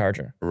find a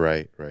charger."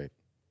 Right.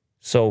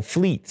 So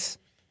fleets,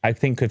 I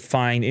think, could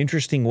find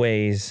interesting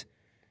ways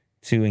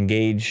to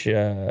engage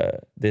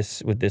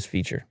this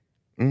feature.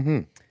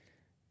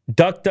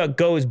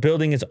 DuckDuckGo is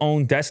building its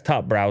own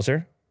desktop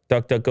browser.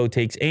 DuckDuckGo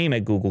takes aim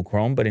at Google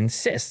Chrome, but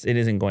insists it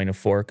isn't going to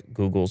fork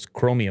Google's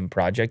Chromium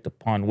project,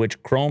 upon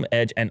which Chrome,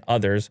 Edge, and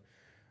others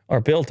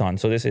are built on.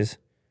 So this is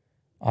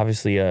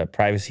obviously a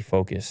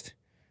privacy-focused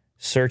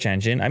search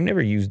engine. I've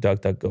never used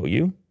DuckDuckGo.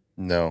 You?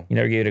 No. You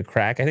never gave it a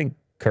crack? I think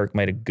Kirk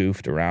might have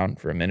goofed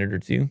around for a minute or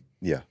two.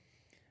 Yeah.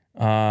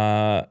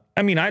 I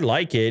mean, I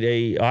like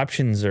it.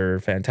 Options are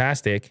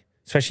fantastic,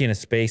 especially in a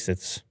space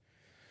that's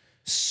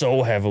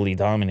so heavily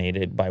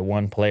dominated by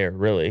one player,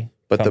 really.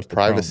 But the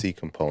privacy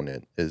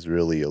component is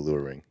really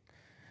alluring.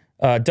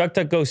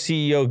 DuckDuckGo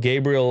CEO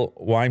Gabriel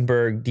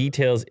Weinberg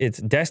details its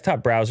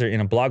desktop browser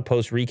in a blog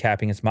post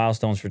recapping its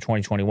milestones for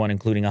 2021,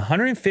 including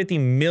 150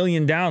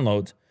 million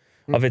downloads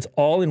of its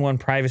all-in-one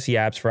privacy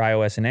apps for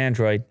iOS and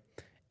Android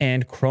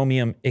and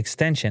Chromium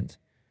extensions.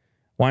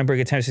 Weinberg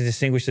attempts to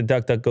distinguish the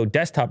DuckDuckGo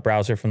desktop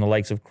browser from the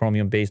likes of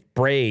Chromium-based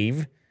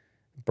Brave.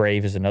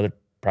 Brave is another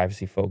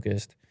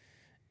privacy-focused.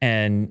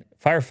 And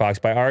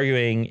Firefox by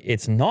arguing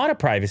it's not a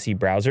privacy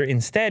browser.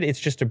 Instead, it's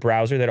just a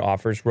browser that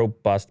offers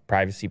robust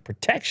privacy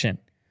protection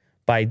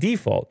by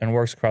default and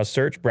works across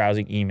search,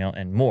 browsing, email,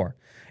 and more.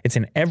 It's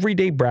an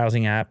everyday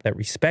browsing app that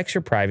respects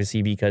your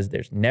privacy because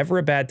there's never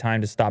a bad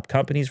time to stop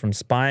companies from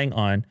spying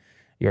on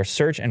your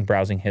search and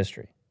browsing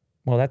history.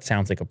 Well, that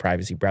sounds like a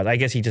privacy browser. I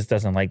guess he just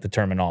doesn't like the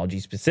terminology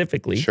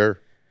specifically. Sure.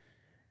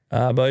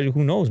 But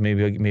who knows?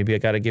 Maybe I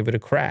got to give it a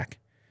crack.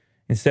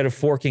 Instead of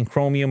forking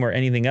Chromium or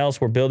anything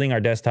else, we're building our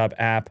desktop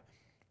app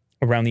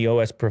around the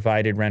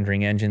OS-provided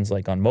rendering engines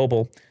like on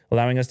mobile,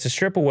 allowing us to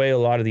strip away a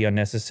lot of the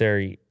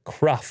unnecessary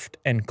cruft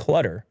and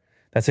clutter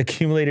that's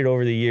accumulated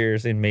over the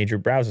years in major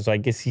browsers. So I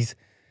guess he's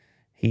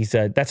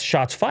that's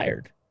shots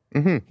fired.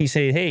 He's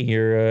saying, hey,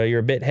 you're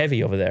a bit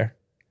heavy over there.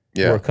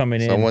 Yeah, we're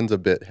coming in. Someone's a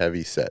bit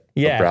heavy set.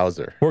 Yeah, a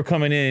browser. We're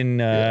coming in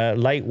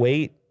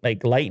lightweight,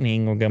 like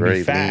lightning. We're going to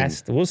be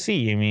fast. Lean. We'll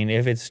see. I mean,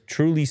 if it's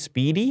truly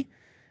speedy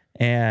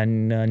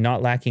and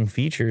not lacking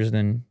features,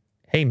 then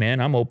hey,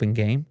 man, I'm open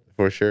game.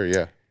 For sure,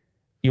 yeah.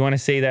 You want to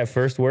say that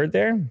first word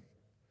there?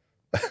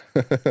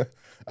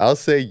 I'll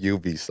say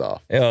Ubisoft.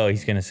 Oh,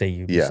 he's going to say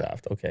Ubisoft.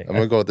 Yeah. Okay. I'm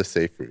going to go with the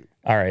safe route.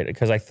 All right,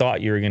 because I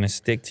thought you were going to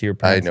stick to your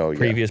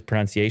previous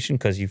pronunciation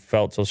because you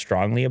felt so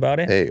strongly about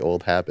it. Hey,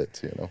 old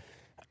habits, you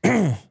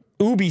know.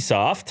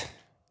 Ubisoft.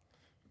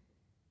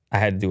 I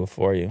had to do it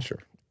for you. Sure.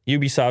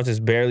 Ubisoft has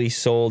barely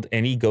sold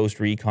any Ghost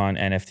Recon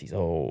NFTs.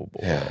 Oh, boy.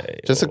 Yeah.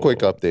 Just a quick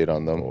update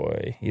on them.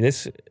 Boy.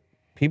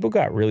 People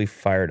got really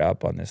fired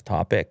up on this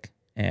topic,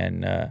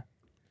 and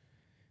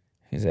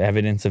there's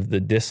evidence of the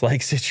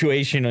dislike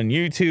situation on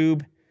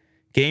YouTube.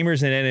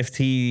 Gamers and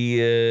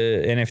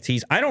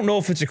NFTs. I don't know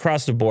if it's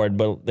across the board,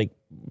 but like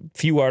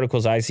few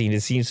articles I've seen,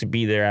 it seems to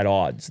be they're at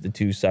odds, the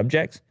two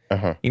subjects.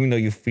 Even though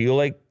you feel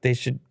like they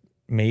should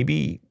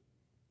maybe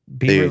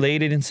be They-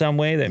 related in some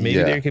way, that maybe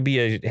Yeah. there could be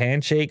a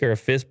handshake or a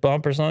fist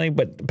bump or something,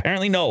 but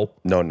apparently no.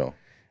 No.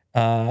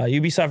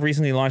 Ubisoft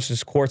recently launched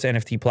this Quartz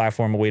NFT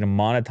platform, a way to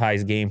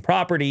monetize game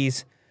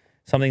properties,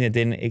 something that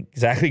didn't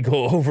exactly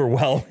go over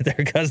well with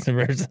their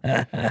customers.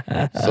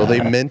 So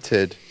they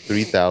minted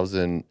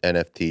 3,000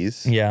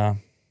 NFTs, Yeah.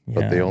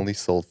 but they only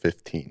sold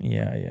 15,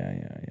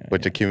 Yeah.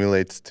 which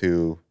accumulates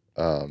to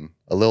a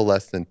little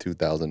less than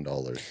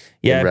 $2,000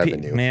 Yeah, in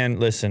revenue. man,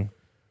 listen,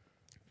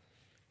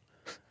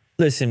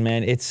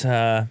 man, it's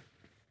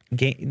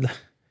game.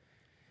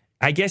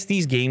 I guess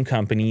these game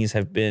companies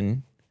have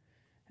been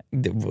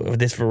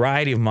this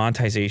variety of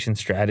monetization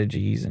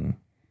strategies and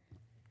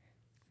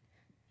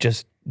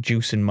just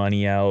juicing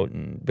money out,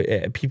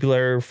 and people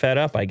are fed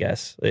up, I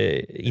guess.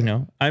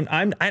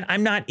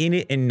 I'm not in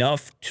it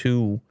enough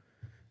to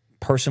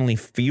personally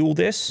feel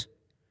this.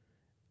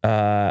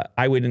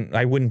 I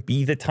wouldn't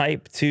be the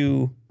type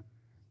to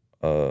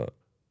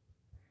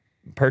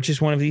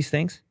purchase one of these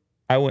things.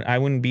 I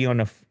wouldn't be on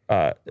the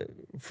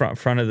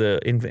front of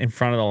the in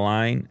front of the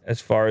line as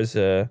far as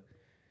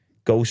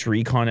Ghost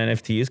Recon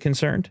NFT is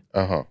concerned.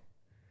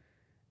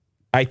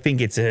 I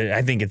think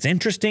it's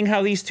interesting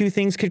how these two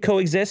things could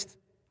coexist.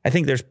 I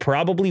think there's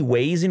probably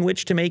ways in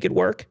which to make it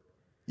work.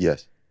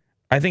 Yes.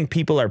 I think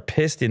people are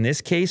pissed in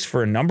this case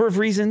for a number of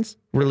reasons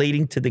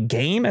relating to the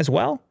game as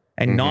well,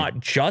 and not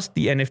just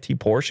the NFT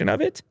portion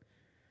of it.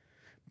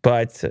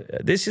 But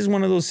this is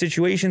one of those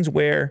situations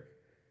where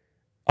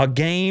a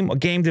game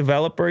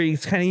developer, you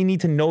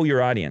need to know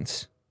your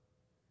audience.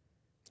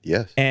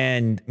 Yes.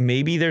 And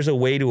maybe there's a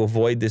way to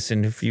avoid this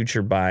in the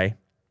future by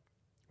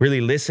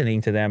really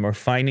listening to them or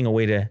finding a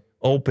way to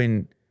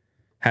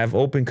have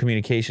open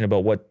communication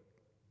about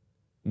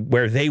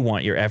where they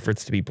want your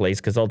efforts to be placed,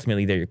 because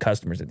ultimately they're your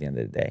customers at the end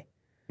of the day.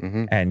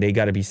 And they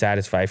got to be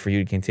satisfied for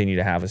you to continue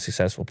to have a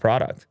successful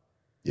product.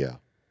 Yeah.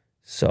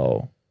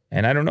 So,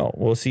 and I don't know.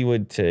 We'll see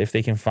if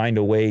they can find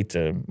a way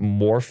to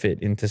morph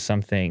it into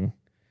something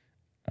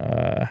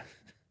that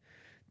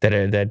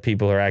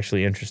people are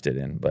actually interested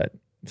in. But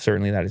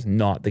certainly that is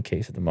not the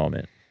case at the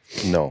moment.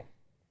 No.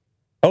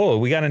 Oh,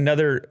 we got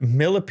another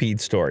Millipede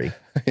story.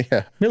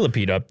 Yeah.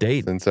 Millipede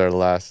update. Since our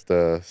last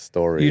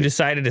story. You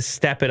decided to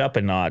step it up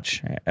a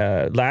notch.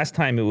 Last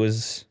time it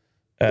was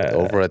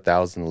over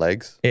 1,000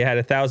 legs. it had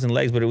 1,000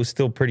 legs, but it was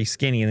still pretty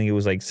skinny. I think it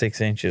was like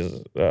 6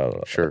 inches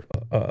Sure.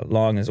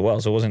 long as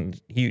well. So it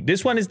wasn't huge.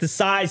 This one is the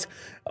size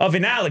of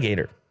an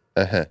alligator,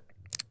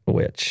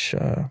 which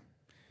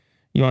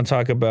you want to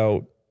talk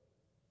about.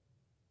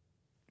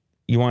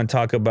 You want to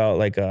talk about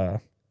like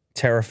a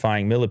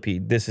terrifying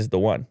millipede. This is the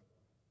one.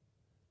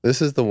 This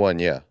is the one,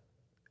 yeah.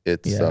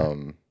 It's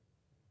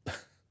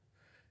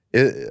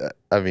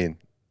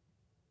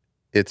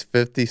it's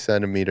 50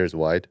 centimeters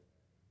wide.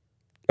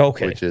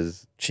 Okay. Which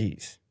is,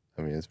 jeez.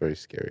 it's very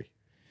scary.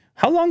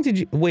 How long did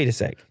you wait a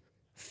sec?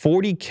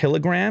 40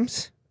 kilograms?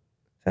 Is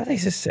that what they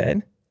just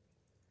said?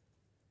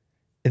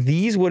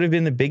 These would have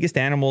been the biggest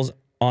animals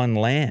on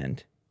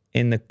land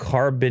in the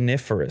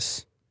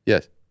Carboniferous.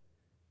 Yes.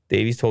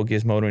 Davies told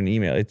Gizmodo in an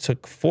email. It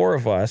took 4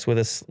 of us with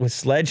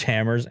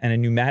sledgehammers and a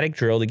pneumatic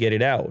drill to get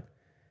it out.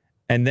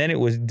 And then it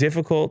was a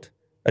difficult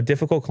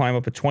climb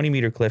up a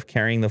 20-meter cliff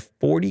carrying the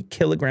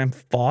 40-kilogram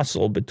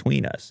fossil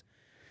between us.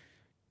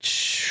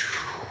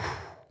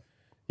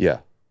 Yeah.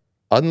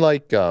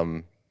 Unlike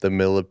the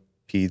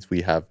millipedes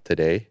we have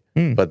today,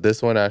 but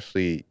this one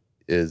actually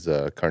is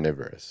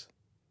carnivorous,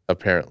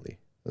 apparently.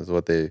 Is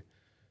what they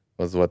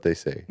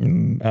say.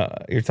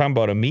 You're talking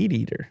about a meat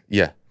eater.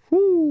 Yeah.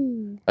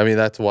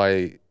 That's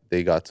why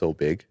they got so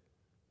big.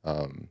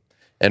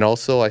 And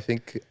also, I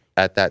think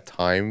at that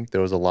time, there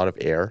was a lot of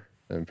air.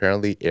 And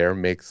apparently, air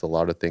makes a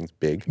lot of things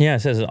big. Yeah, it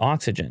says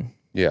oxygen.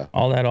 Yeah.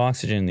 All that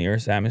oxygen in the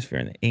Earth's atmosphere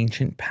in the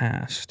ancient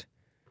past.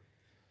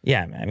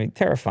 Yeah, man.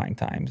 Terrifying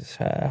times.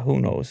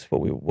 Who knows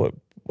what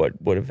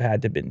would have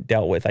had to been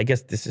dealt with. I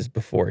guess this is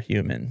before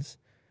humans.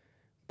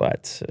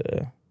 But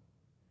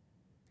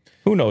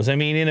who knows?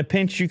 In a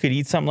pinch, you could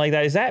eat something like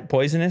that. Is that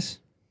poisonous?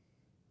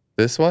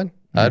 This one?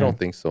 I don't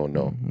think so,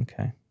 no.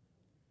 Okay.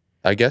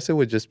 I guess it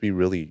would just be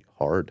really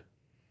hard.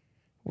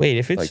 Wait,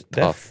 if it's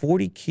that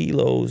 40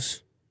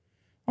 kilos...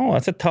 Oh,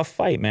 that's a tough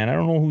fight, man. I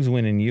don't know who's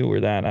winning, you or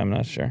that. I'm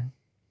not sure.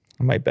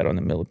 I might bet on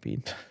the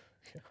millipede.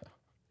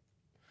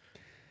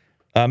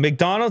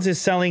 McDonald's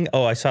is selling...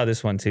 Oh, I saw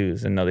this one, too.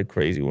 It's another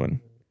crazy one.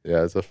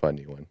 Yeah, it's a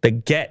funny one. The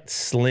Get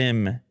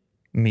Slim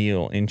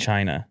meal in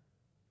China.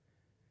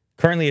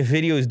 Currently, a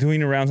video is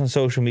doing the rounds on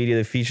social media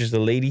that features the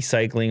lady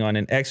cycling on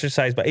an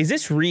exercise bike. Is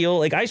this real?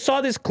 Like, I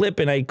saw this clip,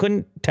 and I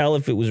couldn't tell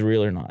if it was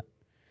real or not.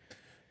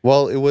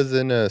 Well, it was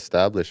in an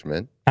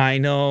establishment. I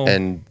know.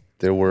 And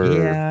there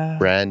were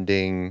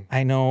branding.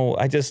 I know.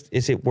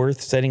 Is it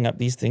worth setting up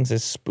these things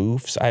as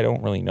spoofs? I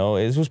don't really know.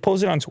 It was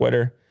posted on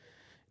Twitter,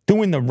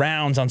 doing the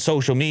rounds on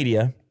social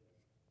media.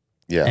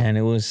 Yeah. And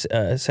it was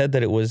said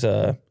that it was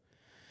a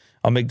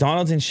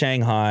McDonald's in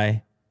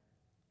Shanghai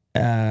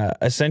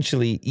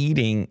essentially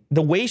eating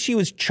the way she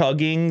was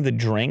chugging the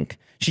drink.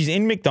 She's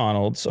in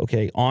McDonald's,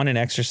 okay, on an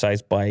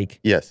exercise bike,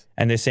 Yes.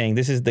 and they're saying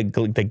this is the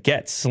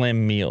Get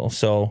Slim meal.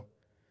 So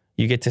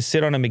you get to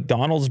sit on a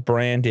McDonald's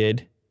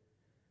branded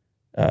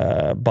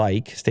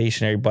bike,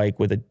 stationary bike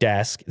with a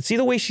desk. See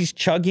the way she's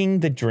chugging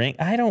the drink?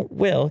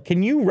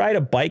 Can you ride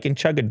a bike and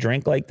chug a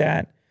drink like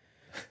that?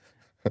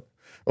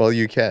 Well,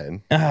 you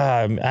can.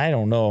 I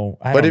don't know.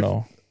 I don't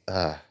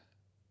know.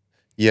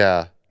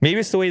 Yeah. Maybe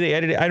it's the way they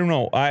edit it. I don't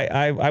know.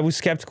 I was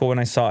skeptical when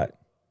I saw it.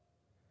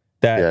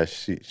 Yeah,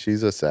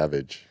 she's a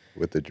savage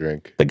with the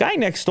drink. The guy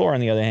next door,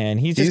 on the other hand,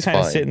 he's just kind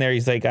of fine. sitting there.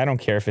 He's like, I don't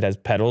care if it has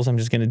pedals. I'm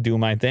just going to do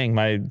my thing.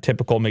 My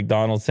typical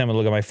McDonald's thing. I'm going to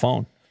look at my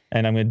phone,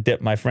 and I'm going to dip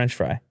my French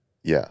fry.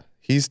 Yeah,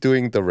 he's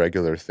doing the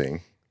regular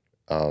thing.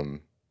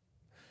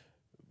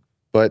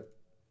 But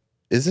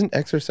isn't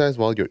exercise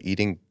while you're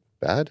eating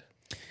bad?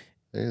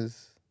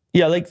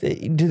 Yeah, like,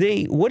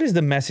 what is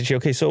the message here?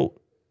 Okay, so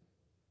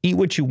eat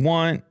what you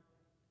want,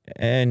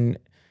 and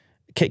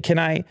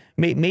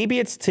maybe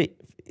it's to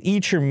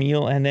eat your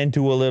meal and then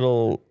do a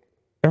little,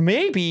 or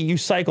maybe you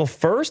cycle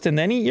first and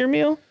then eat your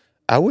meal?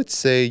 I would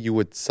say you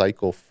would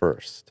cycle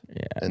first.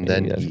 Yeah, and maybe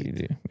then that's eat. what you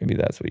do. Maybe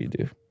that's what you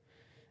do.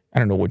 I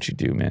don't know what you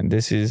do, man.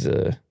 This is,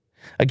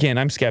 again,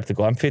 I'm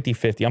skeptical. I'm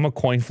 50-50. I'm a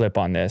coin flip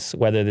on this,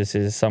 whether this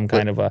is some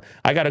kind of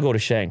I got to go to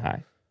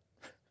Shanghai.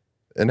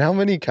 And how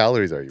many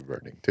calories are you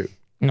burning, too?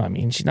 No, I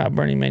mean, she's not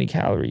burning many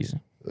calories.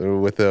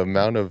 With the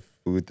amount of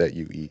food that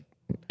you eat.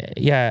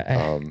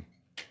 Yeah.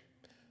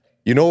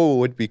 You know what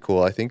would be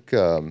cool? I think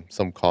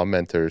some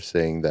commenters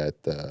saying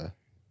that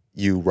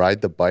you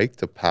ride the bike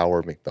to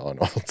power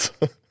McDonald's.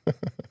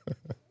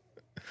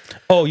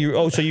 So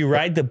you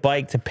ride the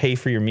bike to pay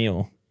for your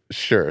meal.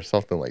 Sure,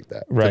 something like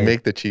that. Right. To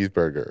make the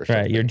cheeseburger or something.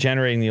 Right. You're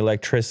generating the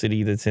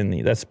electricity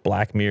that's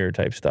Black Mirror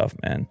type stuff,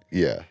 man.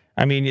 Yeah.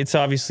 I mean, it's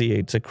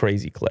a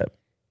crazy clip.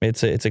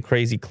 It's a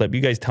crazy clip.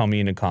 You guys tell me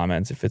in the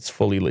comments if it's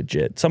fully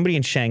legit. Somebody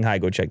in Shanghai,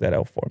 go check that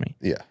out for me.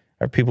 Yeah.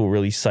 Are people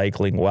really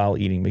cycling while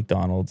eating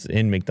McDonald's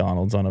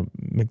on a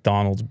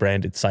McDonald's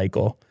branded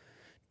cycle,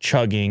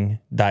 chugging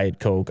Diet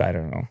Coke? I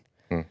don't know.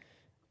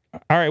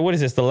 All right, what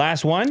is this? The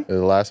last one?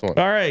 The last one.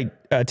 All right,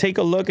 take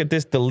a look at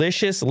this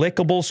delicious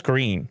lickable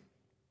screen.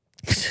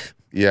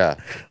 Yeah.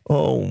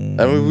 Oh, I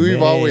mean,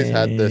 we've always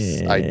had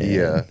this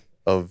idea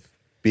of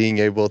being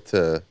able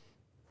to,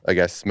 I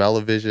guess, smell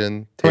a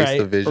vision, taste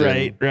a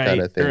vision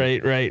kind of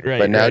thing. Right.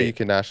 But now you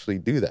can actually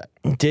do that.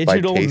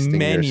 Digital tasting your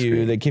menu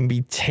screen. that can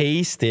be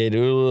tasted.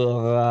 Ooh,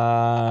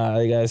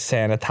 you gotta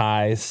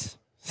sanitize.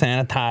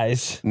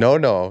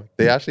 No.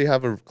 They actually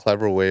have a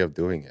clever way of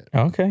doing it.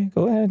 Okay,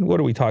 go ahead. What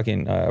are we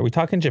talking? Are we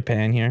talking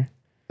Japan here?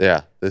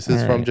 Yeah, this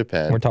is All from right.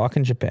 Japan. We're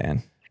talking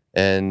Japan.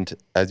 And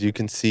as you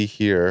can see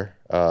here,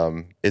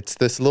 it's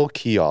this little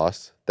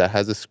kiosk that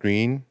has a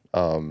screen,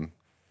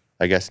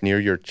 I guess, near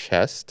your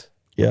chest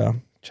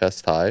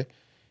high.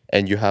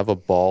 And you have a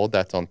ball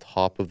that's on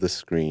top of the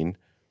screen,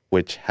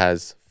 which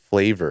has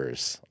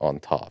flavors on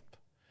top.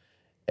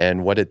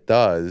 And what it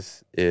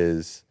does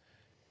is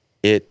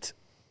it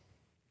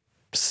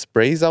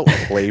sprays out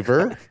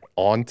flavor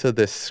onto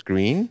this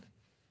screen.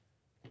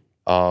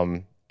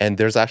 And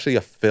there's actually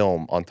a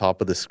film on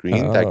top of the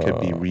screen that could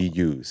be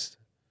reused.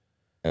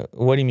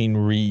 What do you mean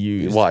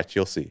reused? Watch,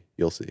 you'll see.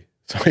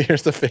 So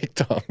here's the fake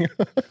tongue.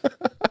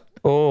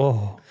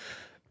 Oh,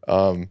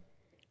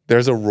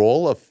 There's a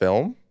roll of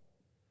film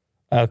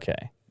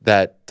okay.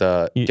 that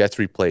gets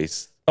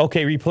replaced.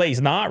 Okay,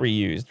 replaced, not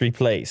reused.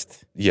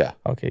 Replaced. Yeah.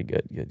 Okay,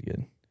 good.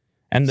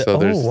 And So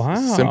there's wow.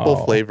 simple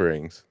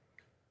flavorings.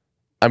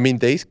 I mean,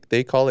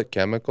 they call it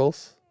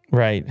chemicals,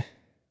 Right.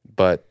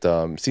 but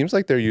seems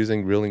like they're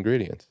using real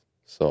ingredients.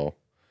 So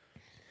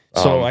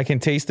I can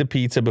taste the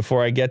pizza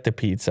before I get the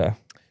pizza.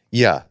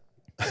 yeah.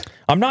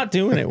 I'm not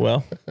doing it,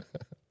 Will.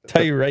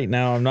 Tell you right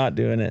now, I'm not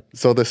doing it.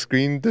 So the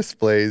screen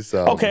displays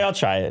Okay, I'll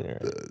try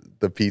it.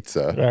 the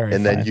pizza, All right,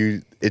 and then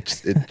fine.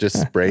 it just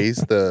sprays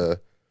the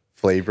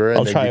flavor, and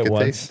I'll then try you it can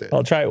once. taste it.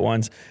 I'll try it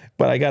once,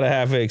 but I got to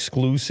have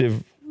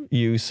exclusive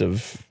use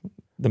of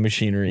the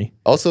machinery.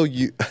 Also,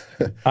 you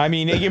I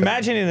mean,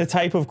 imagine in a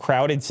type of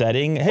crowded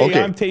setting. Hey,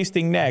 Okay. I'm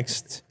tasting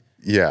next.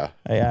 yeah.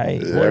 What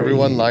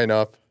Everyone line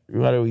up,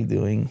 are we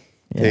doing?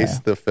 Yeah.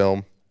 taste the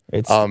film.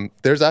 It's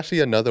There's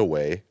actually another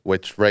way,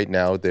 which right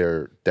now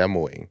they're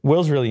demoing.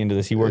 Will's really into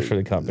this. He works for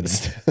the company.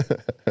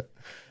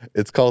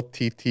 It's called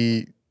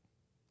TTTV.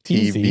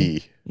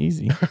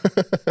 Easy.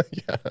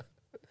 Yeah.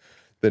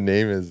 The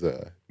name is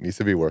needs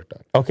to be worked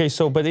on. Okay,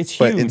 so but it's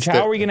But huge. instead-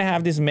 How are we going to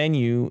have this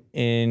menu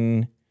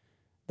in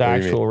the What do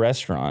you actual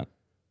restaurant?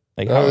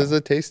 Like Oh, how? there's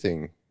a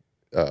tasting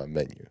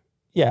menu.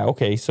 Yeah.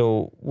 Okay.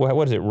 So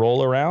what does it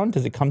roll around?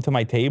 Does it come to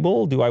my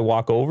table? Do I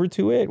walk over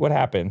to it? What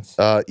happens?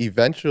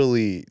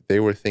 Eventually, they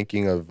were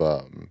thinking of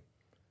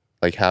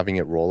like having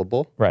it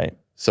rollable. Right.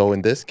 So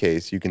in this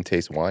case, you can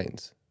taste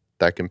wines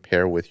that can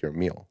pair with your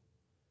meal.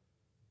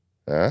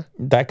 Huh?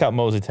 That got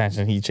Mo's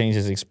attention. He changed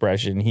his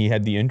expression. He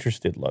had the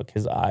interested look.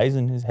 His eyes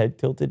and his head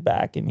tilted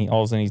back, and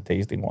all of a sudden he's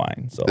tasting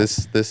wine. So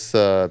This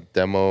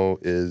demo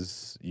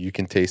is you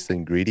can taste the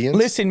ingredients.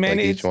 listen, man,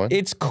 like each one.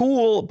 it's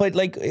cool, but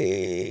like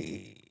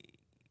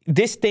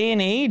this day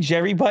and age,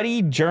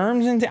 everybody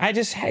germs and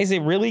is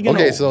it really gonna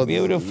be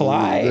able to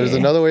fly? There's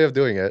another way of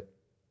doing it.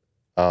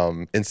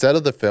 Instead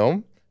of the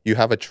film, you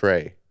have a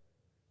tray,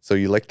 so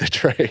you lick the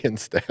tray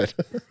instead.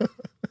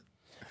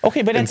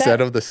 Okay, but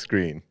instead of the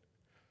screen.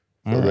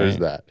 So there's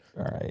that.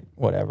 All right,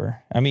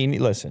 whatever. I mean,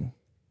 listen.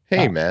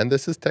 Hey, man,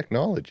 this is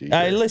technology.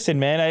 Listen,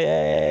 man.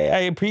 I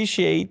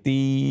appreciate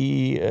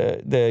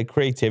the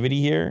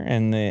creativity here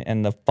and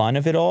the fun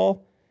of it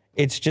all.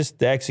 It's just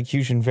the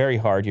execution very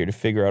hard here to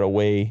figure out a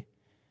way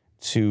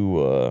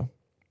to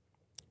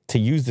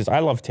use this. I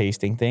love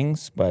tasting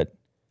things, but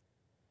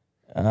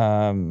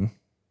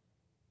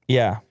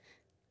yeah.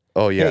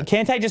 Oh yeah.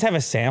 Can't I just have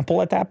a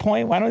sample at that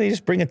point? Why don't they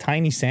just bring a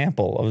tiny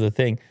sample of the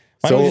thing?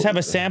 Why don't we just have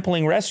a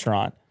sampling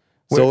restaurant?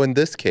 So in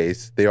this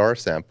case, they are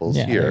samples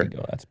Yeah, here. there you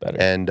go. That's better.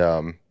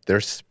 And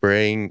they're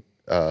spraying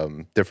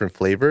different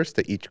flavors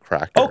to each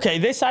cracker.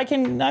 Okay,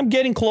 I'm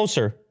getting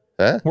closer.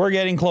 Huh? We're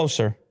getting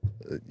closer.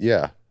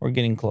 Yeah. We're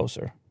getting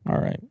closer. All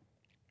right.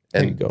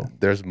 And There you go.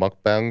 there's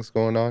mukbangs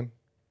going on.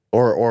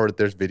 Or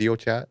there's video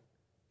chat.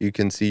 You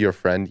can see your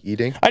friend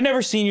eating. I've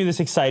never seen you this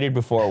excited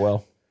before,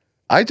 Will.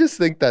 I just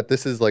think that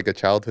this is like a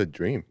childhood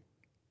dream.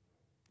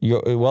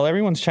 Well,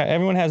 everyone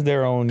has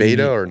their own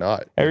Beta unique, or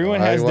not.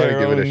 everyone I has wanna their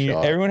give it own a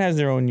shot. everyone has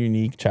their own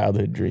unique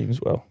childhood dreams,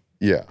 Will.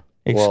 Yeah.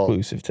 Well,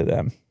 Exclusive to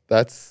them.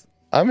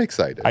 I'm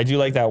excited. I do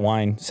like that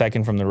wine,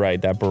 second from the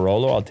right, that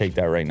Barolo. I'll take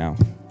that right now.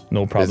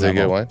 No problem. Is it a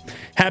good one?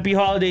 Happy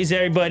holidays,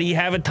 everybody.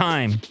 Have a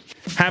time.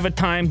 Have a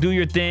time. Do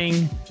your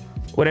thing.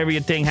 Whatever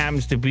your thing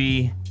happens to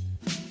be.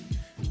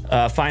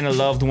 Find a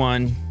loved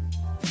one.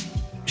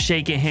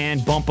 Shake a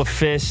hand. Bump a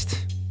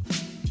fist.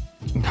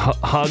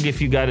 Hug if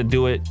you got to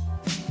do it.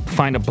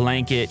 Find a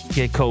blanket.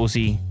 Get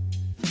cozy.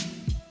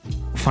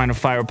 Find a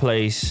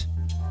fireplace.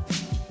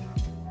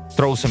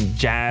 Throw some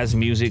jazz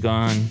music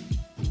on.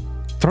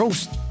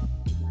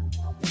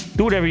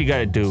 Do whatever you got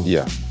to do.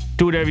 Yeah.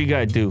 Do whatever you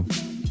got to do.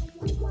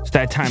 It's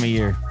that time of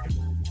year.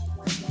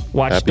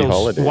 Happy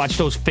holidays. Watch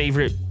those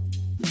favorite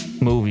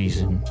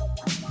movies and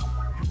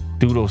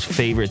do those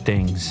favorite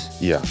things.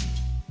 Yeah.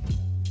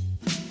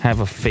 Have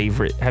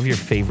your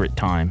favorite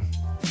time.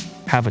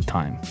 Have a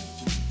time.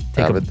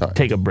 Have a time.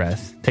 Take a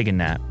breath. Take a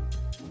nap.